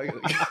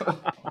go.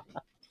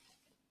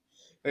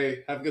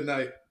 Hey, have a good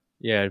night.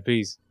 Yeah,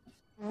 peace.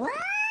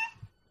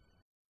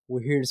 We're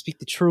here to speak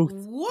the truth.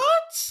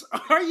 What?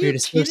 Are you here to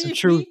speak some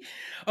truth?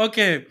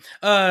 Okay.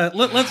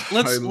 Let's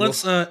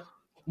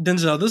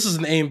Denzel, this is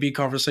an A and B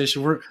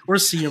conversation. We're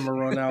seeing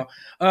Moreau now.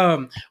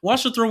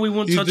 Watch the Throw. We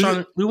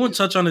won't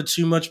touch on it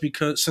too much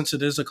because since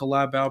it is a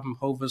collab album,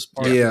 Hova's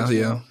part.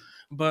 Yeah.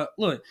 But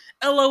look,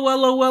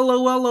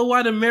 LOL,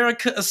 why'd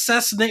America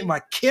assassinate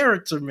my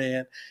character,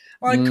 man?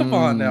 Like, come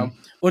on now.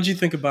 What'd you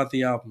think about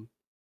the album?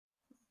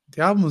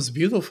 The album was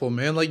beautiful,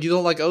 man. Like, you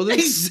don't like Otis?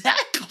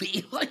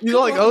 Exactly. Like, you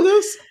don't like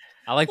Otis?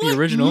 I like the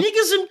original.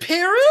 Niggas in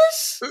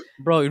Paris?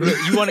 Bro, you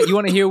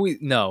want to hear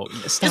No,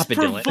 stop it's it,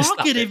 Dylan.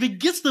 Provocative. It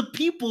gets the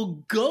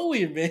people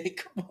going, man.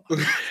 Come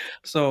on.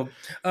 So,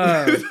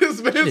 this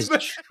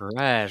is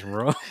trash,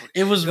 bro.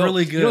 It was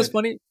really good. You know what's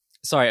funny?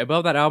 Sorry,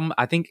 about that album,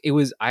 I think it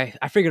was... I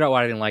figured out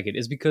why I didn't like it.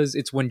 It's because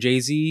it's when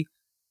Jay-Z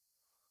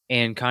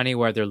and Kanye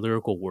were at their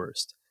lyrical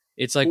worst.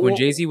 It's like when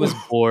Jay-Z was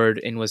bored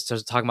and was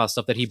just talking about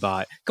stuff that he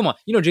bought. Come on,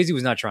 Jay-Z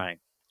was not trying.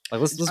 Like,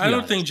 let's be I don't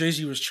honest. think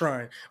Jay-Z was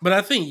trying, but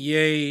I think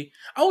Ye.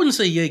 I wouldn't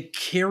say Ye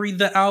carried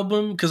the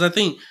album because I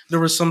think there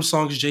were some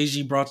songs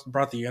Jay-Z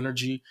brought the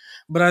energy,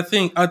 but I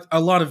think a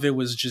lot of it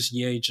was just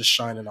Ye just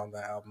shining on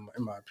the album,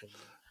 in my opinion.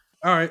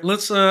 All right,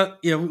 let's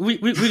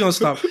we gonna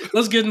stop.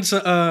 Let's get into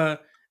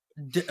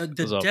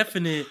the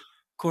definite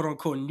quote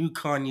unquote new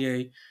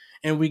Kanye,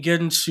 and we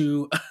get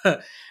into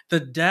the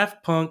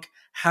Daft Punk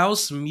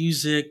house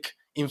music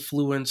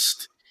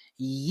influenced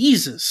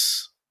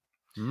Yeezus.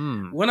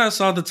 When I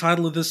saw the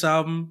title of this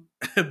album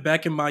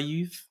back in my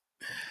youth,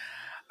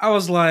 I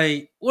was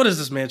like, what is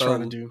this man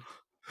trying to do?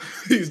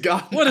 He's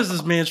got What is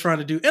this man trying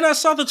to do? And I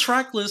saw the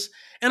track list,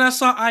 and I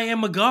saw I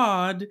Am a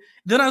God,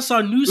 then I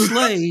saw New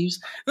Slaves,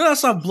 then I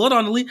saw Blood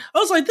on the Leaf. I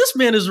was like, this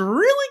man is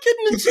really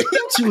getting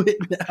into it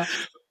now.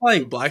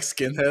 Like, Black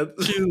Skinhead.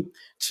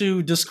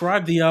 to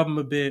describe the album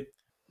a bit,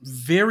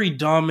 very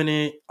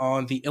dominant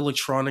on the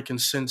electronic and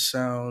synth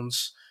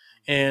sounds.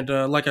 And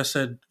like I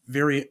said,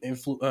 very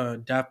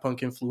Daft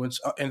Punk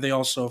influence. And they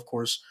also, of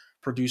course,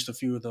 produced a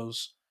few of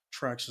those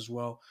tracks as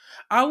well.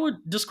 I would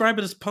describe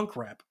it as punk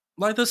rap.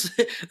 Like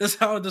that's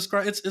how I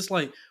describe it. It's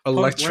like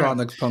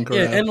electronic punk rap.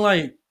 Yeah, and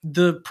like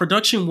the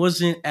production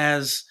wasn't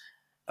as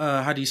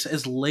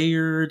as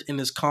layered and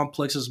as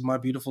complex as My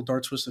Beautiful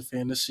Dark Twisted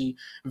Fantasy.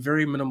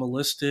 Very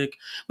minimalistic,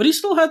 but he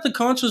still had the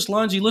conscious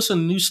lines. You listen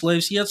to New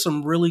Slaves, he had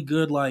some really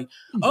good like,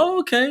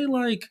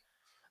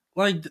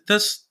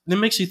 that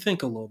makes you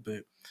think a little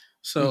bit.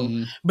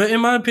 So, but in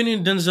my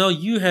opinion, Denzel,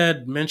 you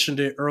had mentioned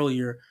it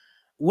earlier.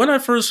 When I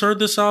first heard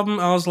this album,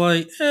 I was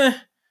like,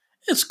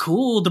 it's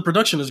cool. The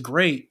production is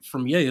great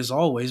from Ye as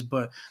always,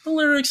 but the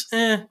lyrics,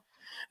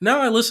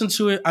 Now I listen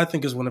to it, I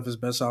think is one of his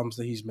best albums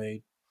that he's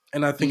made.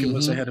 And I think it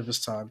was ahead of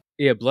his time.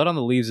 Yeah, Blood on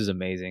the Leaves is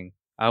amazing.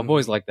 I've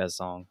always liked that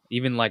song.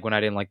 Even like when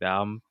I didn't like the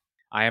album.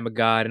 I Am a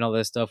God and all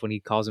that stuff when he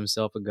calls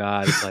himself a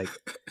god. It's like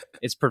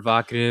it's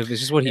provocative. It's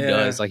just what he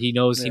does. Like he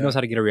knows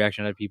how to get a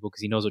reaction out of people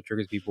because he knows what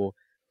triggers people.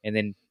 And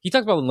then he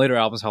talks about in later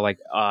albums how like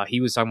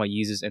he was talking about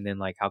Jesus and then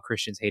like how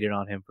Christians hated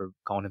on him for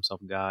calling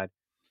himself God.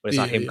 But it's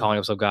not him calling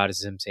himself God,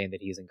 it's him saying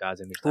that he's in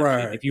God's image.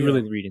 Right. If you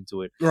really read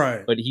into it.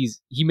 Right. But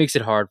he makes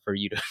it hard for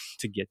you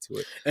to get to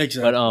it.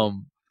 Exactly. But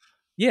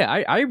yeah,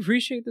 I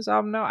appreciate this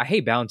album now. I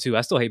hate Bound 2.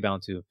 I still hate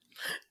Bound 2.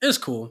 It's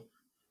cool.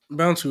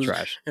 Bound 2 is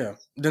trash. Yeah.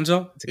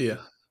 Denzel? Yeah.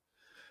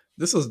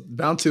 This was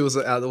Bound 2 was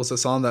a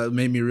song that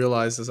made me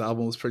realize this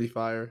album was pretty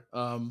fire.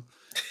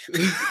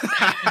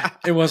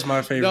 It was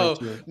my favorite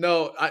too.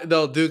 No,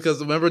 dude,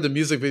 because remember the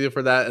music video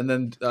for that, and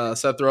then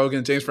Seth Rogen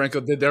and James Franco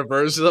did their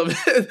version of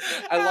it.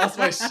 I lost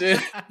my shit.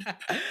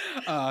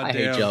 I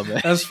hate y'all,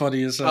 man. That's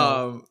funny as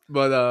hell.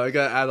 But I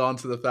gotta add on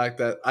to the fact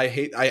that I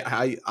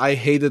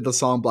hated the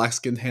song Black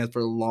Skin Hand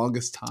for the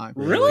longest time.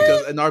 Really?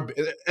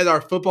 Because in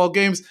our football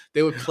games,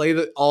 they would play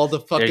it all the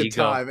fucking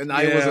time, and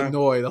I was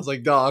annoyed. I was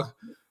like, dog.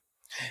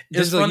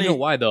 It's funny. You know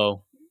why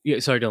though? Yeah,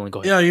 sorry, Dylan, go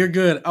ahead. Yeah, you're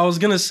good. I was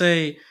gonna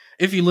say,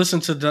 if you listen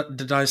to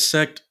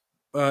Dissect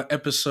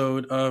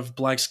episode of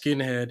Black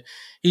Skinhead,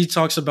 he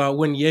talks about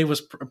when Ye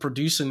was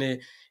producing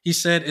it. He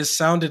said it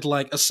sounded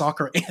like a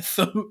soccer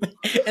anthem,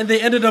 and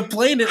they ended up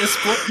playing it at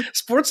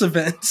sports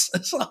events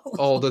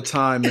all the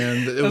time,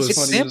 man. It was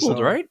it's sampled,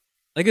 right?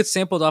 Like it's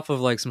sampled off of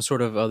like some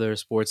sort of other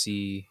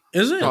sportsy.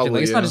 Is it?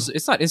 Probably, like,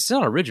 it's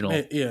not original.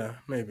 Yeah,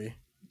 maybe.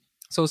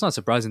 So it's not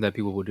surprising that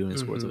people were doing it in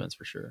sports events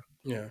for sure.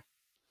 Yeah.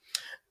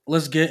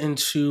 Let's get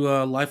into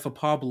Life of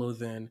Pablo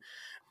then.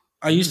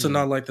 I used to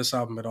not like this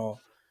album at all.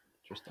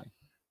 Interesting.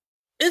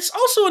 It's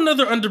also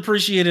another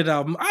underappreciated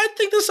album. I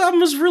think this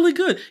album is really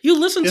good. You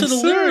listen to the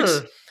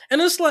lyrics, and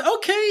it's like,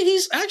 okay,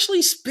 he's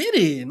actually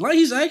spitting. Like,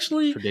 he's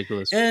actually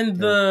ridiculous. And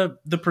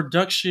the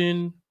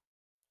production,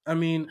 I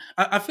mean,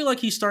 I feel like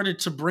he started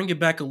to bring it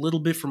back a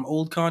little bit from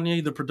old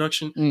Kanye, the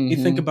production. You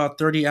think about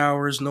 30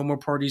 Hours, No More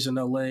Parties in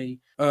LA.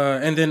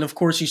 And then, of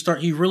course,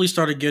 he really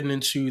started getting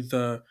into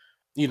the,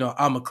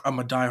 I'm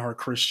a diehard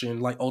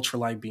Christian, like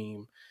Ultralight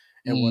Beam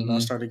and whatnot. I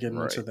started getting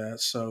into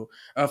that. So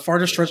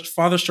Father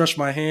Stretch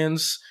My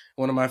Hands,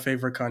 one of my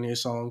favorite Kanye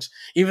songs,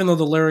 even though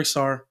the lyrics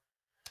are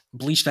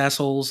bleached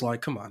assholes,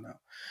 like, come on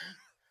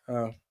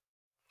now.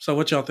 So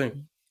what y'all think?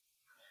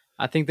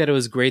 I think that it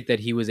was great that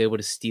he was able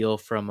to steal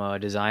from a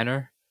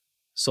designer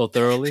so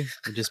thoroughly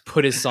and just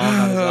put his song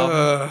on his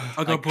album.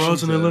 I got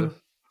bros in Atlanta.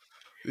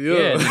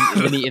 Yeah,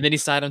 and then he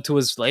signed him to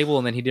his label,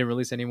 and then he didn't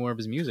release any more of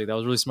his music. That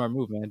was a really smart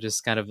move, man.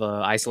 Just kind of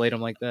isolate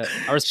him like that.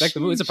 I respect the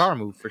move. It's a power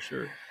move for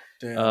sure.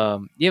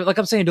 Yeah, like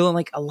I'm saying, Dylan,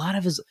 like a lot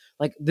of his,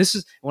 like this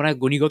is when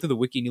you go through the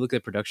wiki and you look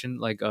at production,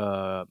 like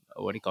what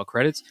do you call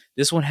credits?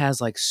 This one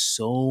has like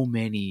so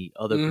many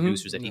other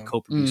producers that he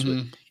co-produced with,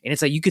 and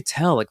it's like you could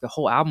tell like the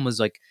whole album was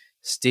like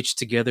stitched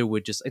together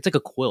with just, it's like a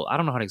quilt. I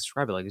don't know how to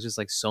describe it. Like it's just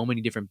like so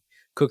many different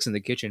cooks in the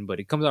kitchen, but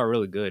it comes out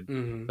really good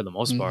for the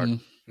most part.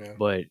 Yeah.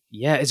 But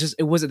yeah,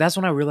 that's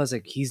when I realized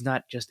like he's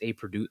not just a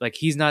producer. Like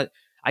he's not.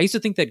 I used to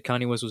think that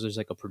Kanye West was just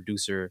like a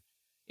producer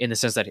in the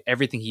sense that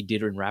everything he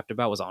did and rapped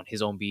about was on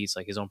his own beats,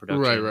 like his own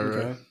production.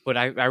 Right. But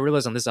I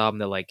realized on this album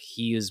that like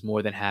he is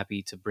more than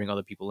happy to bring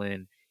other people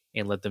in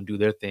and let them do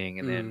their thing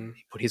and then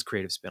put his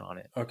creative spin on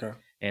it. Okay.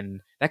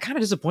 And that kind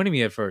of disappointed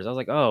me at first. I was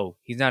like, oh,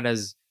 he's not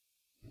as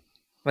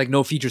like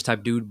no features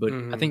type dude. But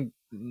I think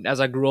as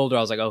I grew older,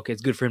 I was like, okay,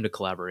 it's good for him to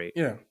collaborate.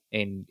 Yeah.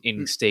 And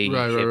stay hip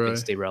and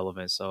stay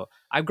relevant. So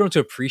I've grown to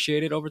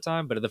appreciate it over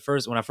time. But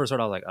when I first heard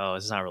it, I was like, oh,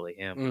 it's not really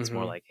him. It's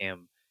more like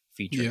him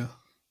featuring.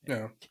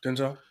 Yeah.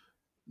 Denzel?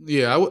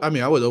 Yeah, I would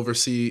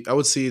see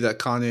that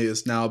Kanye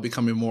is now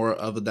becoming more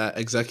of that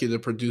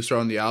executive producer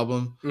on the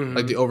album,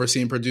 like the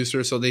overseeing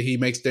producer, so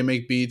that they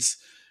make beats.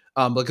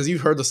 Because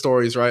you've heard the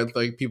stories, right?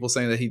 Like people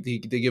saying that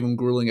they give him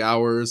grueling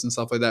hours and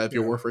stuff like that if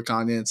you work for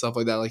Kanye and stuff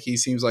like that. Like he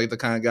seems like the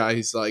kind of guy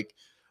he's like,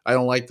 I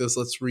don't like this,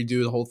 let's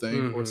redo the whole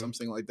thing or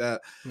something like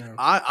that. Yeah.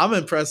 I'm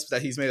impressed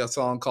that he's made a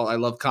song called I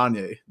Love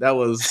Kanye. That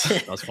was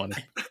funny.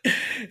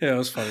 Yeah, it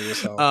was funny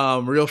as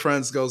hell. Real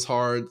Friends goes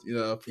hard.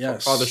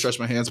 Yes. Father Stretch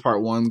My Hands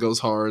Part 1 goes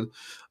hard.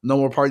 No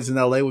More Parties in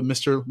LA with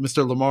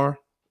Mr. Lamar.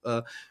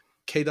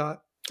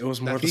 K-Dot. It was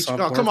more feature.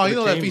 Oh, come on, you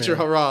know that feature,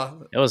 man. Hurrah.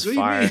 It was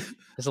fire.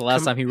 That's the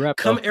last time he rapped.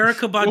 Come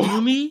Erykah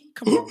Badumi.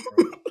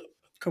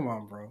 Come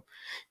on, bro.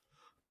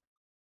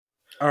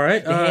 All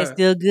right. It's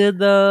still good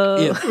though.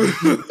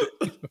 Yeah.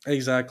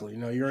 Exactly.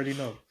 No, you already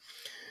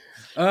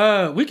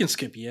know. We can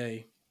skip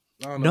Ye.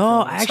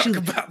 No, actually,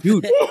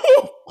 dude.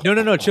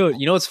 No, chill.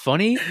 You know what's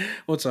funny?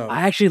 What's up?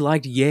 I actually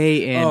liked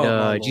Ye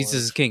and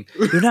Jesus is King.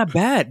 They're not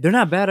bad. They're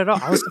not bad at all.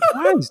 I was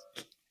surprised.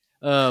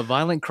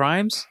 Violent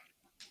Crimes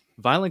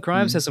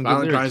has some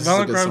good lyrics.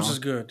 Violent Crimes is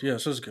good.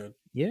 Yes, it's good.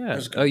 Yeah.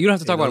 Good. You don't have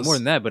to talk about it more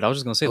than that, but I was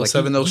just going to say, like,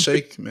 7-0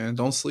 Shake, man.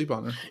 Don't sleep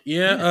on it.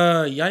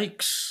 Yeah,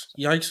 Yikes.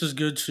 Yikes is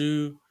good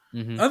too.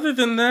 Other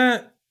than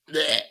that,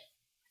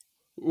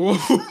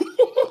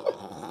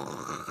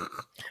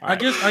 I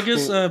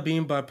guess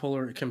being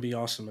bipolar can be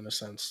awesome in a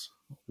sense.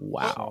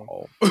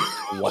 Wow.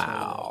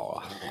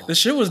 Wow. The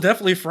shit was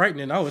definitely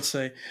frightening, I would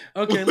say.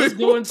 Okay, let's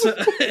go into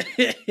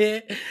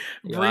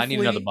I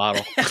need another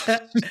bottle.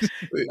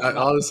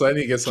 Honestly, I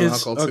need to get some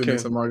alcohol too. Make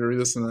some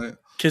margaritas tonight.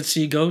 Kids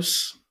See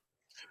Ghosts.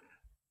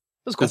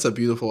 That's cool. That's a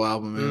beautiful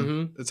album,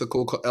 man. It's a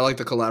cool. I like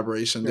the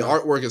collaboration. The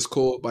artwork is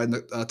cool by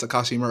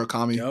Takashi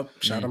Murakami. Yep,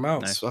 shout him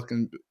out. It's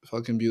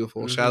fucking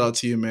beautiful. Shout out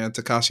to you, man.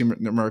 Takashi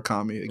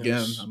Murakami.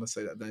 Again, I'm gonna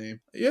say that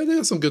name. Yeah, they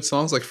have some good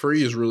songs. Like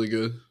Free is really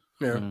good.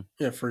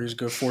 Yeah, Free is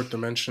good. Fourth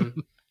Dimension.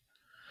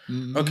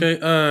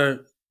 Okay.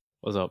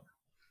 What's up?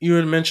 You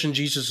had mentioned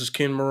Jesus is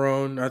King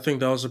Marone. I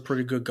think that was a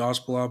pretty good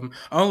gospel album.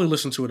 I only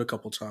listened to it a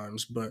couple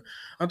times, but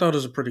I thought it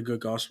was a pretty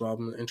good gospel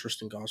album, an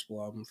interesting gospel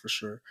album for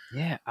sure.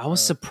 Yeah, I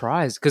was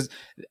surprised because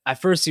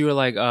at first you were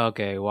like, oh,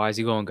 okay, why is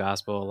he going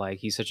gospel? Like,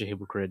 he's such a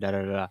hypocrite,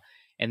 da-da-da.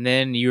 And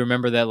then you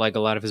remember that like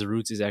a lot of his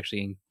roots is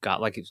actually in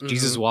God. Like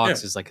Jesus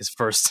Walks is like his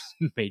first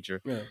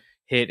major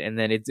hit. And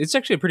then it's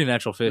actually a pretty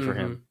natural fit for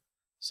him.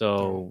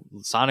 So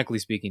sonically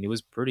speaking, it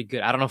was pretty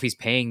good. I don't know if he's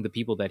paying the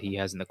people that he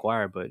has in the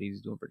choir, but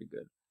he's doing pretty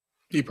good.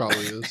 He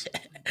probably is.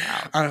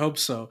 I hope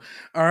so.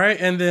 All right.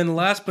 And then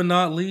last but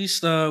not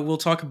least, we'll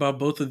talk about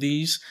both of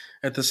these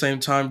at the same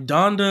time.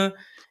 Donda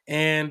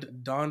and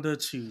Donda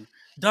 2.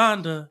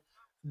 Donda.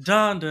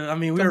 I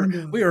mean,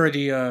 we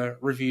already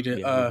reviewed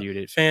it. Reviewed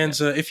it.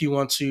 Fans, if you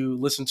want to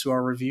listen to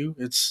our review,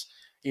 it's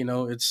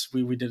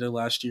we did it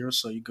last year,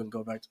 so you can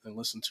go back and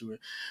listen to it.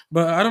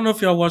 But I don't know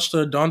if y'all watched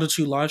the Donda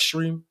 2 live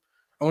stream.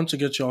 I want to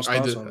get y'all's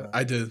thoughts on that.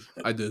 I did.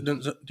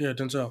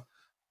 Denzel.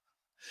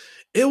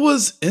 It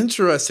was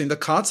interesting. The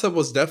concept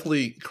was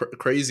definitely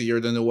crazier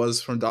than it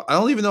was from. I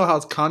don't even know how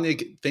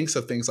Kanye thinks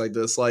of things like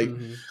this. Like,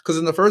 because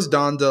in the first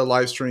Donda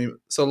live stream,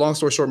 so long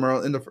story short,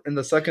 Merle, in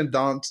the second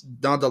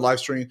Donda live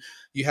stream,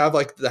 you have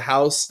like the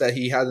house that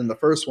he had in the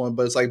first one,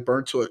 but it's like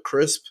burnt to a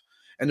crisp.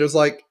 And there's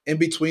like in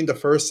between the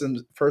first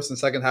and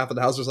second half of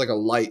the house, there's like a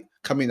light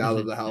coming out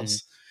of the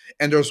house.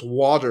 And there's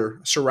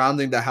water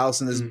surrounding the house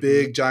in this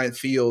big giant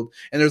field,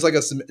 and there's like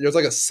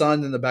a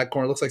sun in the back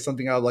corner. It looks like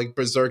something out of like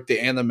Berserk the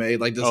anime,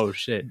 like this. Oh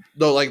shit!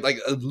 No, like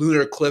a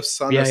lunar eclipse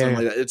sun or something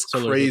like that. It's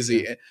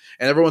crazy, and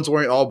everyone's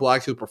wearing all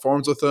black who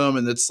performs with them,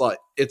 and it's like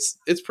it's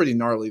pretty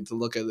gnarly to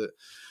look at it.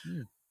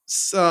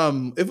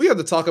 If we had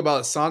to talk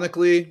about it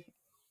sonically,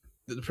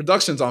 the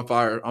production's on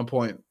fire, on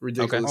point,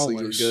 ridiculously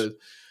good.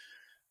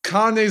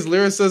 Kanye's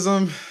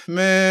lyricism,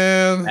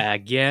 man.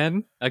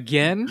 Again.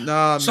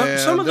 Nah, man.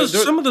 Some of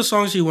the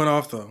songs he went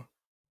off though.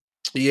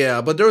 Yeah,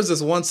 but there was this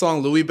one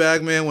song, Louis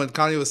Bag, man, when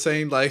Kanye was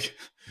saying like,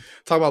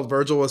 talking about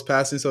Virgil was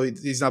passing, so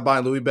he's not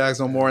buying Louis bags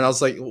no more, and I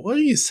was like, what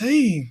are you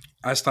saying?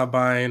 I stopped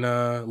buying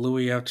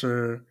Louis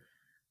after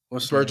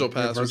Virgil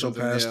passed. Virgil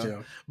passed,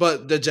 yeah.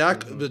 But the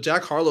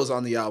Jack Harlow's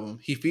on the album.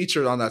 He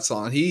featured on that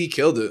song. He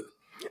killed it.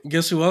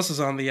 Guess who else is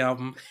on the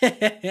album?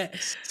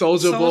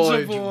 Soulja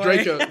Boy,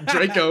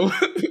 Draco.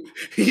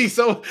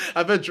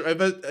 I bet,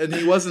 and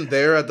he wasn't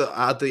there at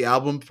the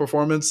album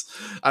performance.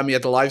 I mean,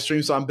 at the live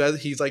stream. So I bet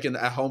he's like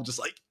at home, just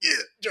like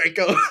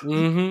Draco.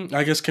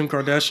 I guess Kim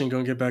Kardashian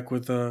gonna get back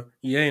with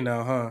Ye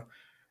now, huh?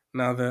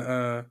 Now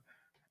that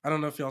I don't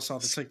know if y'all saw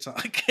the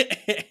TikTok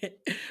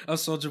of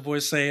Soulja Boy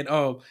saying,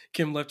 "Oh,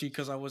 Kim left you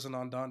because I wasn't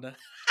on Donda."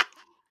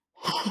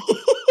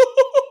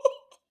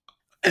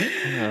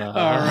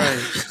 All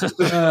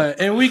right,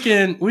 and we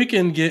can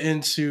get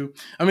into.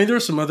 I mean, there were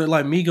some other,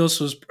 like Migos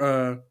was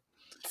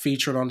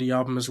featured on the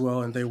album as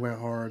well, and they went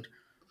hard.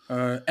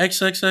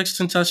 XXX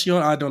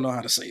Tentacion, I don't know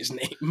how to say his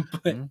name,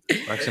 but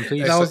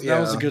that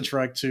was a good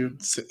track too.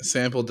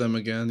 Sampled them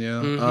again,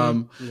 yeah.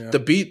 The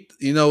beat,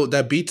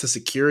 that beat to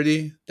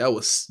Security, that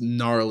was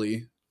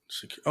gnarly.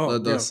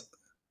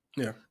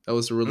 Yeah, that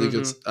was a really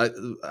good.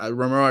 I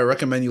remember. I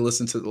recommend you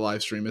listen to the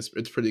live stream. It's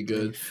pretty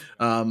good.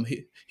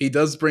 He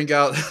does bring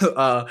out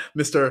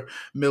Mr.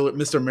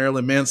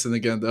 Marilyn Manson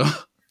again, though.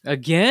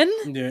 Again?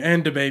 Yeah,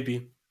 and the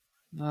baby.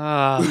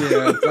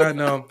 Yeah, I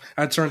know.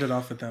 I turned it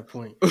off at that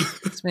point.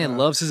 This man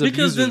loves his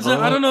because abusers, Denzel,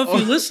 I don't know if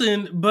you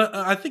listened, but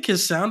I think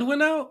his sound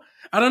went out.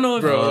 I don't know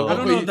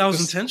if that was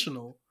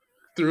intentional.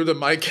 Through the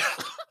mic.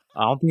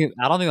 I don't think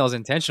that was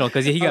intentional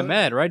because he got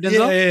mad, right,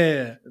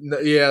 Denzel?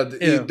 Yeah.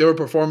 They were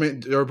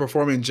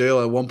performing Jail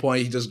at one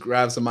point. He just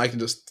grabs the mic and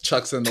just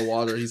chucks it in the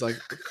water. He's like,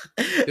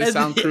 "His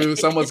sound crew,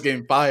 someone's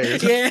getting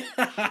fired." Yeah,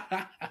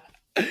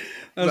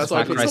 that's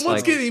why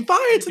someone's getting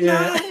fired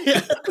tonight.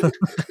 Yeah.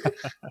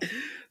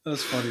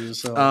 That's funny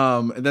as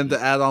hell. And then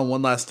to add on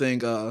one last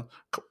thing,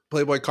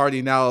 Playboy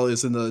Cardi now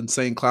is in the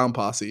Insane Clown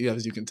Posse,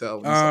 as you can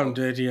tell.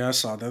 Yeah, I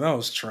saw that. That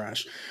was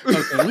trash.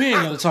 Okay, we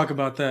ain't gonna talk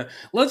about that.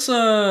 Let's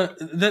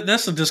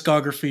that's the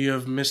discography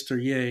of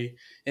Mr. Ye,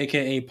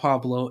 aka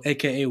Pablo,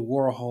 aka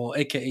Warhol,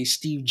 aka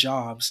Steve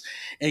Jobs,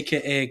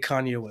 aka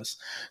Kanye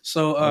West.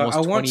 So I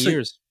want 20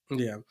 years.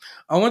 Yeah,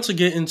 I want to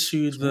get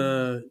into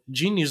the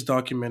Genius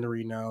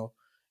documentary now,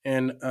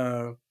 and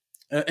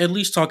at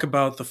least talk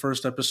about the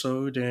first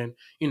episode and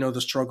the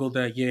struggle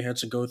that Ye had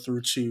to go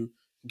through to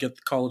get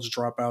the college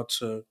dropout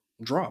to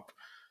drop.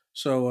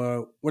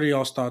 So what are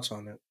y'all's thoughts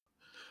on it?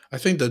 I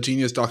think the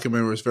Genius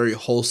documentary was very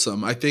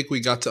wholesome. I think we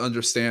got to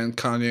understand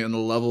Kanye on a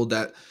level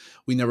that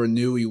we never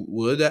knew we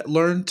would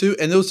learn to.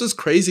 And it was just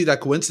crazy that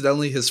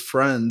coincidentally his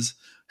friends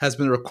has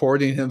been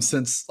recording him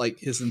since like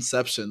his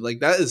inception.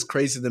 Like that is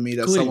crazy to me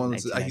that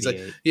someone's he's like,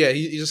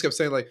 he just kept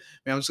saying like,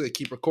 man, I'm just gonna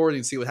keep recording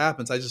and see what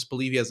happens. I just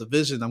believe he has a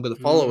vision. I'm gonna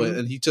follow it.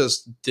 And he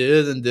just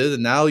did.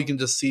 And now you can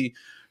just see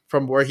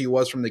from where he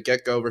was from the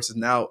get-go versus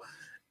now.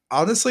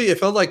 Honestly, it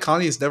felt like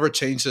Kanye's never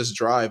changed his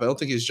drive. I don't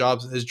think his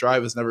drive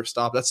has never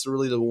stopped. That's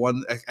really the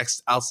one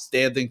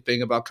outstanding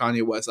thing about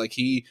Kanye West. Like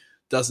he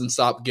doesn't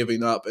stop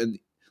giving up. And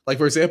like,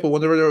 for example,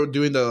 whenever they were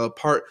doing the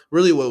part,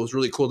 really what was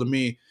really cool to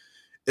me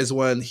is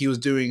when he was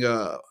doing,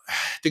 I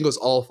think it was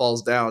All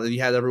Falls Down, and he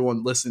had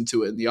everyone listen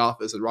to it in the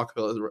office at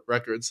Rockefeller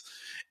Records,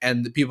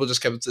 and the people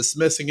just kept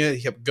dismissing it.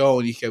 He kept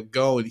going.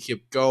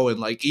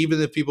 Like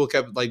even if people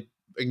kept like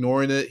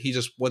ignoring it, he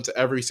just went to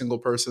every single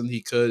person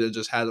he could and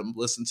just had them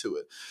listen to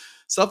it.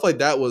 Stuff like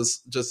that was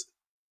just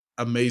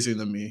amazing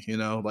to me,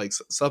 like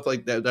stuff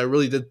like that. That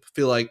really did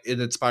feel like it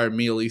inspired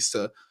me at least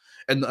to,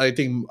 and I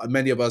think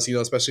many of us,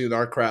 especially in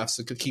our crafts,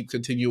 to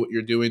continue what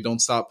you're doing. Don't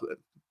stop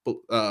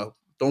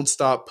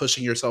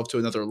pushing yourself to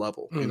another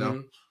level.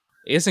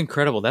 It's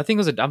incredible. That thing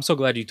was. I'm so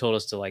glad you told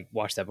us to like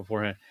watch that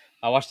beforehand.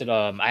 I watched it.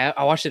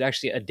 I watched it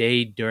actually a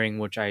day during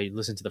which I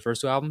listened to the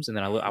first two albums, and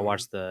then I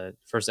watched the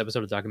first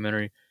episode of the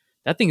documentary.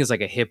 That thing is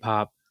like a hip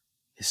hop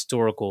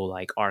historical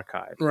like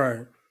archive.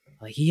 Right.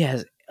 Like he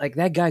has like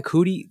that guy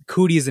Cootie.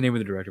 Cootie is the name of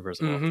the director.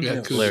 First of all, Yeah,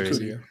 Yes. hilarious.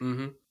 Cootie, yeah.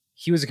 Mm-hmm.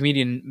 He was a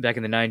comedian back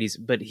in the 90s,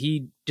 but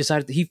he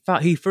decided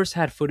he first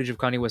had footage of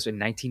Kanye West in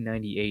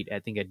 1998, I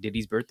think at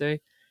Diddy's birthday,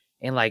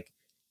 and like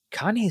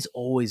Kanye's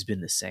always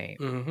been the same.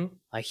 Mm-hmm.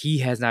 Like he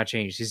has not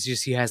changed. He's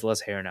just he has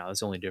less hair now.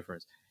 That's the only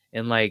difference.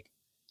 And like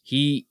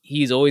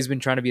he's always been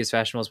trying to be as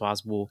fashionable as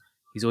possible.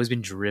 He's always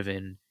been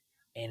driven,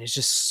 and it's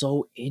just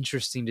so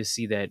interesting to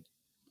see that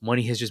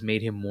money has just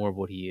made him more of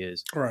what he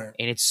is. Right.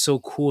 And it's so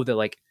cool that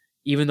like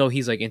even though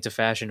he's like into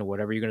fashion or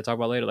whatever you're gonna talk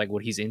about later, like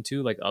what he's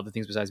into, like other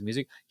things besides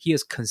music, he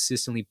has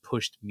consistently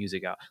pushed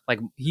music out. Like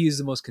he is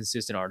the most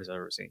consistent artist I've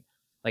ever seen.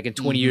 Like in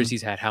 20 years,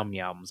 he's had how many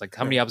albums? Like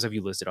how many albums have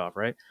you listed off?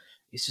 Right?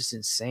 It's just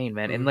insane,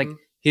 man. And like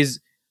his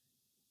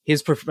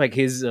his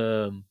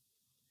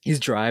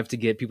drive to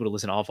get people to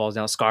listen to All Falls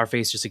Down,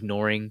 Scarface just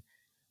ignoring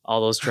all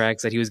those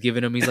tracks that he was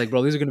giving him. He's like,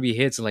 bro, these are gonna be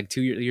hits in like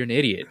 2 years. You're an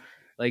idiot.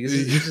 Like it's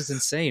just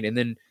insane. And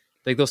then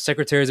like those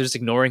secretaries are just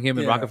ignoring him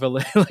and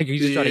Rockefeller. Like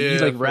he's just trying to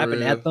he's like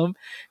rapping at them.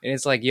 And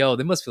it's like, yo,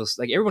 they must feel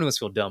like everyone must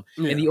feel dumb.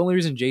 Yeah. And the only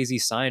reason Jay-Z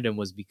signed him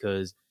was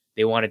because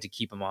they wanted to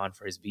keep him on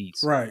for his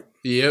beats. Right.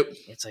 Yep.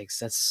 It's like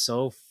that's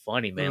so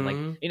funny, man. Like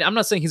and I'm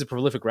not saying he's a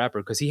prolific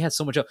rapper because he had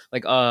so much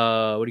like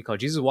what do you call it?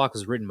 Jesus Walk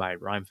was written by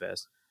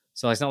Rhymefest.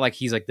 So it's not like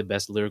he's like the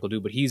best lyrical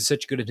dude, but he's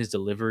such good in his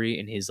delivery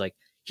and his like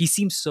he's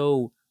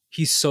so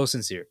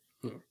sincere.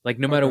 Like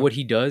no matter what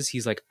he does,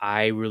 he's like,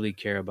 I really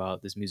care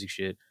about this music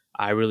shit.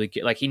 I really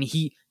care. Like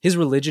his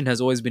religion has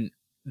always been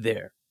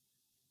there.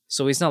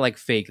 So it's not like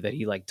fake that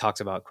he like talks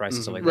about Christ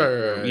and stuff like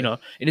that. Right. You know?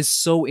 And it's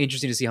so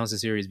interesting to see how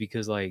sincere he is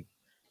because like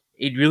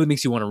it really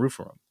makes you want to root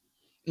for him.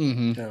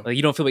 Mm-hmm. Like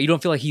you don't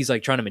feel like he's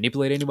like trying to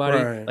manipulate anybody.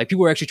 Right. Like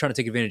people are actually trying to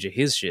take advantage of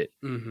his shit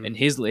and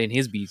his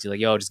beats. You're like,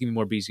 yo, just give me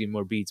more beats.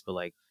 But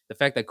like the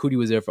fact that Cootie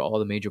was there for all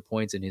the major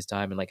points in his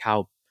time and like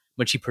how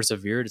much he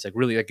persevered, it's like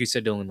really like you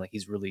said, Dylan, like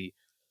it's really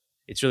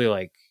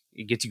like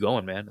it gets you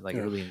going, man. Like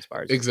it really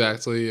inspires you.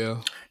 Exactly,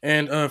 yeah.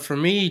 And for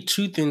me,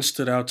 two things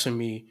stood out to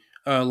me.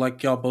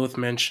 Like y'all both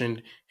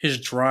mentioned, his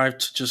drive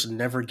to just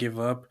never give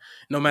up,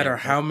 no matter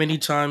how many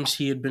times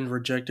he had been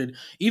rejected,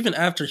 even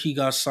after he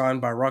got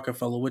signed by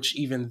Rockefeller, which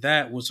even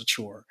that was a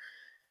chore.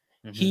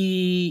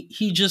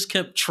 He just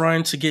kept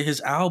trying to get his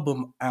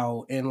album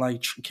out and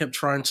like kept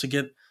trying to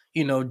get,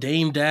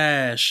 Dame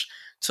Dash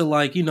to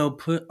like,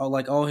 put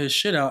like all his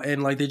shit out.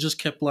 And like they just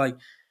kept like,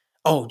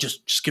 oh,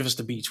 just give us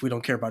the beats. We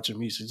don't care about your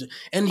music.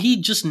 And he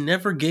just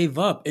never gave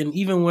up. And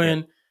even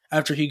when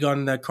after he got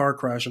in that car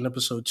crash in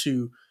episode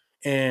 2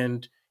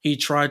 and he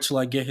tried to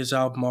like get his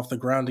album off the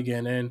ground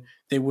again and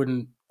they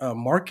wouldn't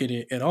market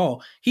it at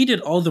all, he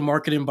did all the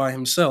marketing by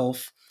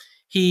himself.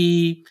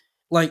 He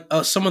like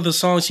some of the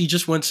songs he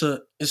just went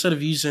to, instead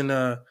of using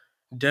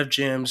Def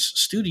Jam's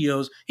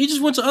studios, he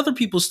just went to other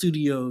people's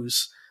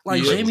studios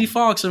like Jamie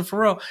Foxx and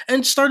Pharrell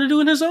and started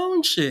doing his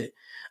own shit.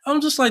 I'm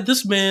just like,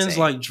 this man's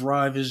like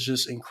drive is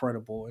just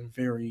incredible and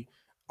very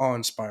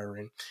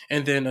awe-inspiring.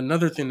 And then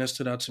another thing that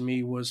stood out to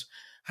me was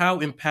how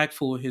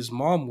impactful his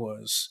mom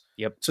was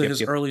to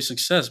his early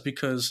success,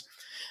 because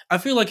I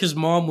feel like his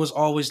mom was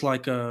always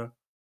like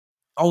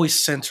always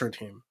centered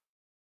him.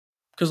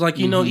 Because like,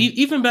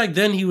 even back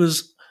then he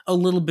was a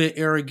little bit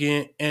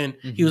arrogant and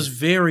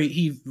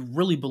he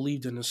really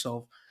believed in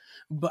himself.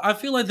 But I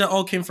feel like that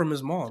all came from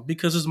his mom,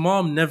 because his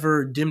mom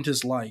never dimmed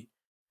his light.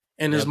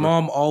 And his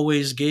mom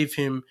always gave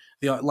him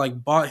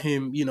bought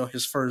him,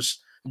 his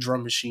first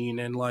drum machine,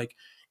 and like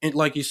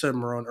you said,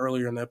 Maron,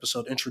 earlier in the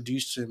episode,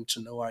 introduced him to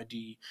No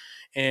ID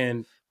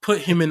and put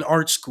him in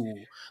art school.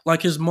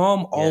 Like his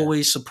mom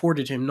always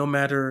supported him no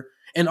matter,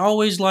 and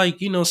always like,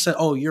 said,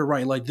 oh, you're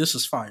right. Like this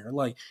is fire.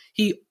 Like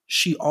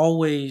she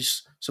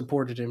always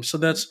supported him. So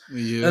that's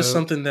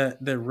something that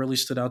really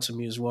stood out to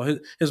me as well.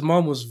 His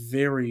mom was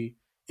very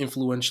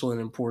influential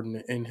and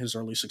important in his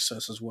early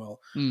success as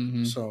well.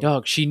 So,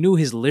 dog, she knew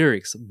his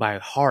lyrics by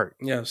heart.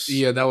 Yes,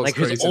 yeah, that was like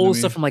crazy his old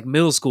stuff from like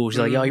middle school. She's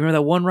like, yo, you remember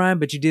that one rhyme,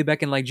 but you did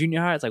back in like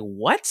junior high? It's like,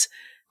 what?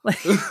 Like,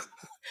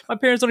 my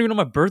parents don't even know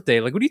my birthday.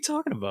 Like, what are you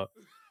talking about?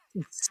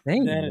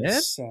 Insane, man.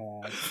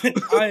 Sad.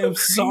 I am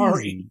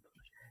sorry.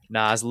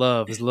 Nah, it's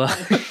love. It's love.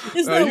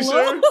 Is that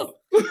love?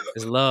 Sure?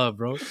 It's love,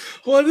 bro.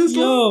 What is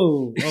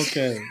love?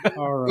 Okay,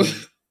 all right,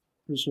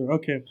 for sure.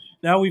 Okay,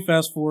 now we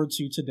fast forward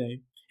to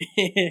today.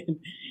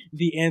 And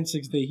the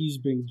antics that he's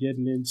been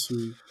getting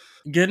into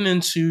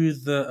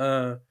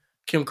the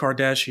Kim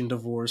Kardashian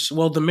divorce.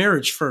 Well, the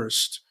marriage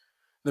first,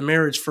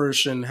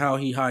 and how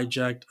he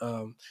hijacked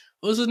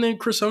what was his name,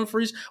 Chris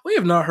Humphries. We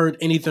have not heard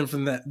anything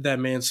from that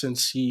man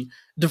since he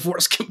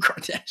divorced Kim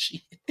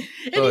Kardashian,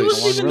 and he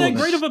wasn't even that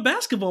great of a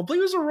basketball player.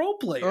 He was a role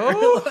player.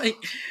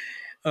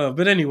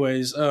 But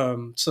anyways,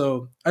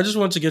 so I just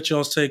want to get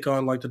y'all's take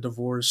on like the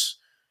divorce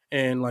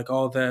and like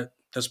all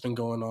that's been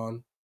going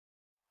on.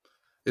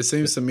 It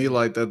seems to me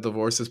like that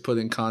divorce is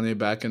putting Kanye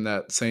back in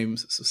that same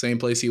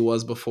place he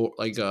was before,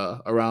 like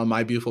around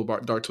My Beautiful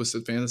Dark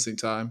Twisted Fantasy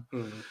time.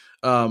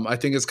 I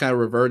think it's kind of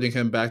reverting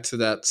him back to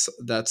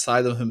that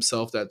side of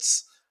himself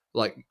that's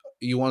like,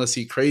 you want to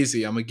see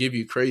crazy, I'm gonna give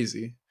you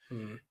crazy.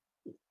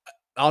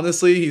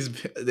 Honestly,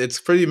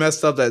 it's pretty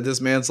messed up that this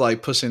man's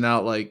like pushing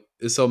out, like,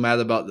 is so mad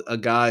about a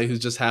guy who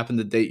just happened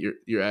to date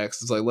your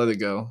ex. It's like, let it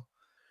go.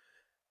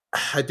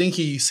 I think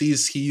he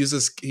sees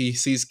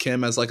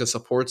Kim as like a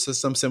support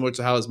system, similar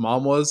to how his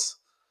mom was.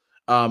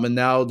 And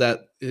now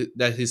that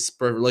his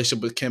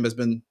relationship with Kim has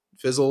been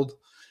fizzled,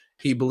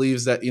 he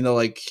believes that,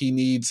 like, he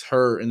needs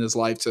her in his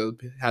life to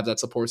have that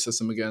support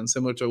system again,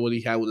 similar to what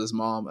he had with his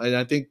mom. And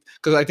I think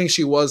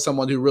she was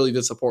someone who really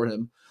did support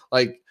him.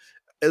 Like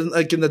in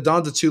the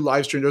Donda 2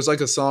 live stream, there's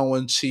like a song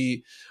when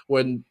he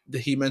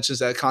mentions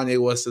that Kanye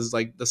West is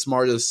like the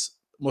smartest,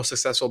 most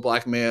successful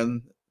black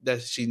man that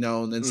she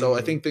known. And so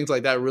I think things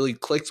like that really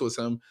clicked with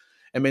him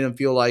and made him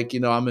feel like,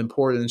 I'm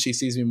important and she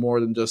sees me more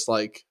than just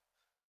like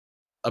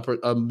a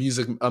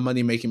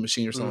money making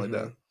machine or something like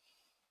that.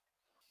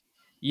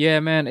 Yeah,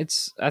 man,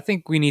 I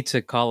think we need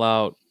to call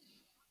out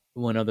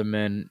when other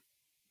men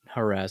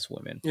harass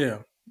women. Yeah.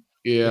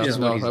 Which is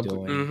what he's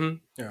doing.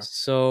 Yeah.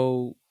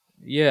 So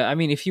yeah, I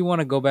mean, if you want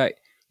to go back,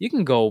 you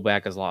can go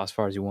back as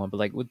far as you want, but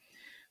like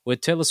with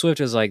Taylor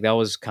Swift, is like, that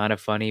was kind of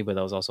funny, but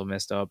that was also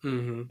messed up.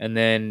 And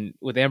then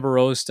with Amber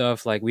Rose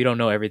stuff, like, we don't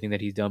know everything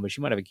that he's done, but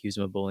she might have accused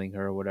him of bullying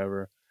her or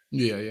whatever.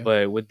 Yeah.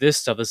 But with this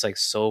stuff, it's like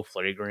so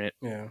flagrant.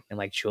 Yeah. And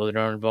like children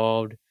are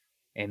involved,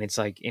 and it's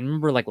like, and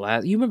remember like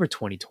you remember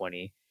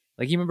 2020,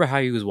 like, you remember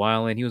how he was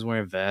wilding, he was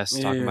wearing vests,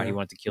 talking about he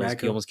wanted to kill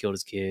he almost killed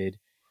his kid.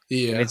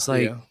 Yeah. And it's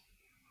like,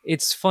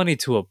 it's funny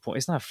to a point.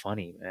 It's not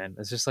funny, man.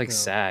 It's just like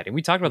sad. And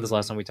we talked about this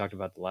last time we talked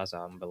about the last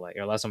album, but like,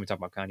 or last time we talked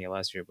about Kanye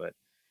last year, but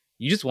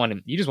you just want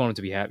him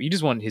to be happy. You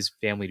just want his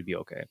family to be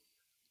okay,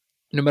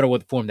 no matter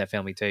what form that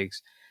family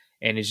takes.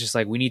 And it's just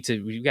like,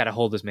 we got to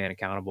hold this man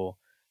accountable.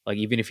 Like,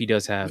 even if he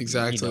does have,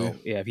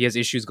 if he has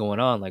issues going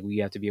on, like, we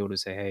have to be able to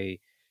say, hey,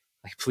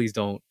 like, please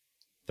don't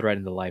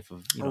threaten the life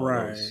of,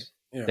 those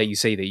that you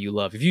say that you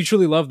love. If you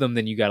truly love them,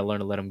 then you got to learn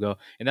to let them go.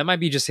 And that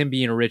might be just him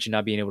being rich and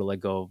not being able to let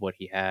go of what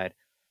he had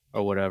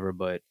or whatever.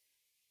 But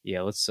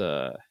yeah, let's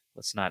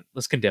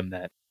condemn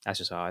that. That's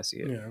just how I see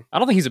it. Yeah. I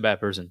don't think he's a bad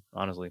person,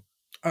 honestly.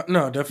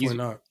 No, definitely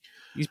not.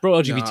 He's pro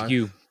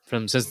LGBTQ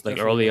since like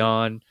early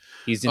on.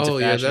 He's into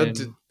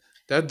fashion.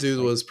 That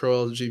dude was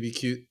pro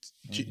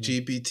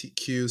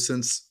LGBTQ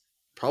since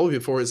probably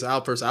before his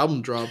first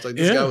album dropped. Like,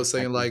 this guy was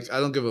saying, like, I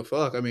don't give a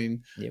fuck. I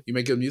mean, you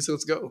make good music,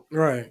 let's go.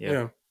 Right.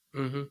 Yeah.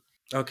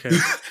 Okay.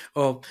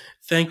 Well,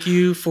 thank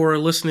you for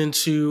listening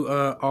to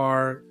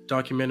our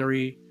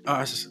documentary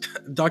and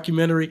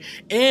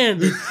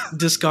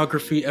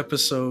discography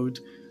episode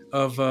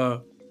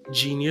of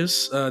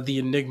Genius, the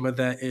enigma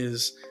that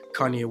is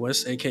Kanye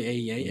West, aka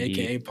Ye,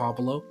 aka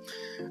Pablo.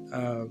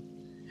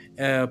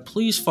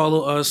 Please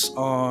follow us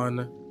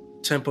on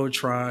Tempo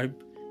Tribe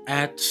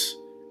at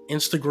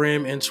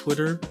Instagram and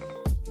Twitter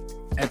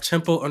at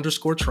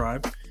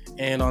Tempo_Tribe,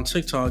 and on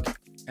TikTok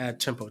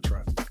at Tempo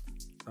Tribe.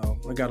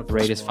 I got to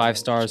rate us 5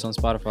 stars on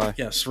Spotify.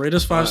 Yes, rate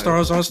us 5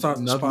 stars on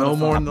Spotify. No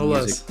more, no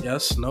less.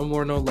 Yes, no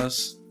more, no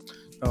less.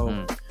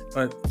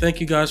 But thank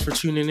you guys for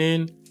tuning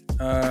in.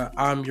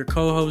 I'm your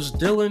co-host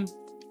Dylan.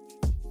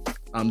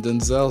 I'm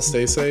Denzel.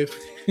 Stay safe.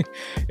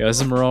 Yo,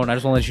 this is Marone. I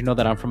just want to let you know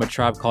that I'm from a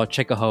tribe called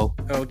Chickahoe.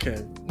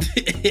 Okay.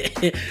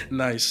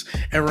 Nice.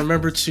 And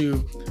remember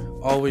to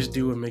always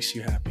do what makes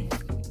you happy.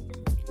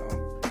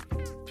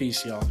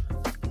 Peace, y'all.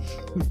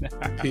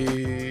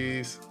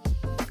 Peace.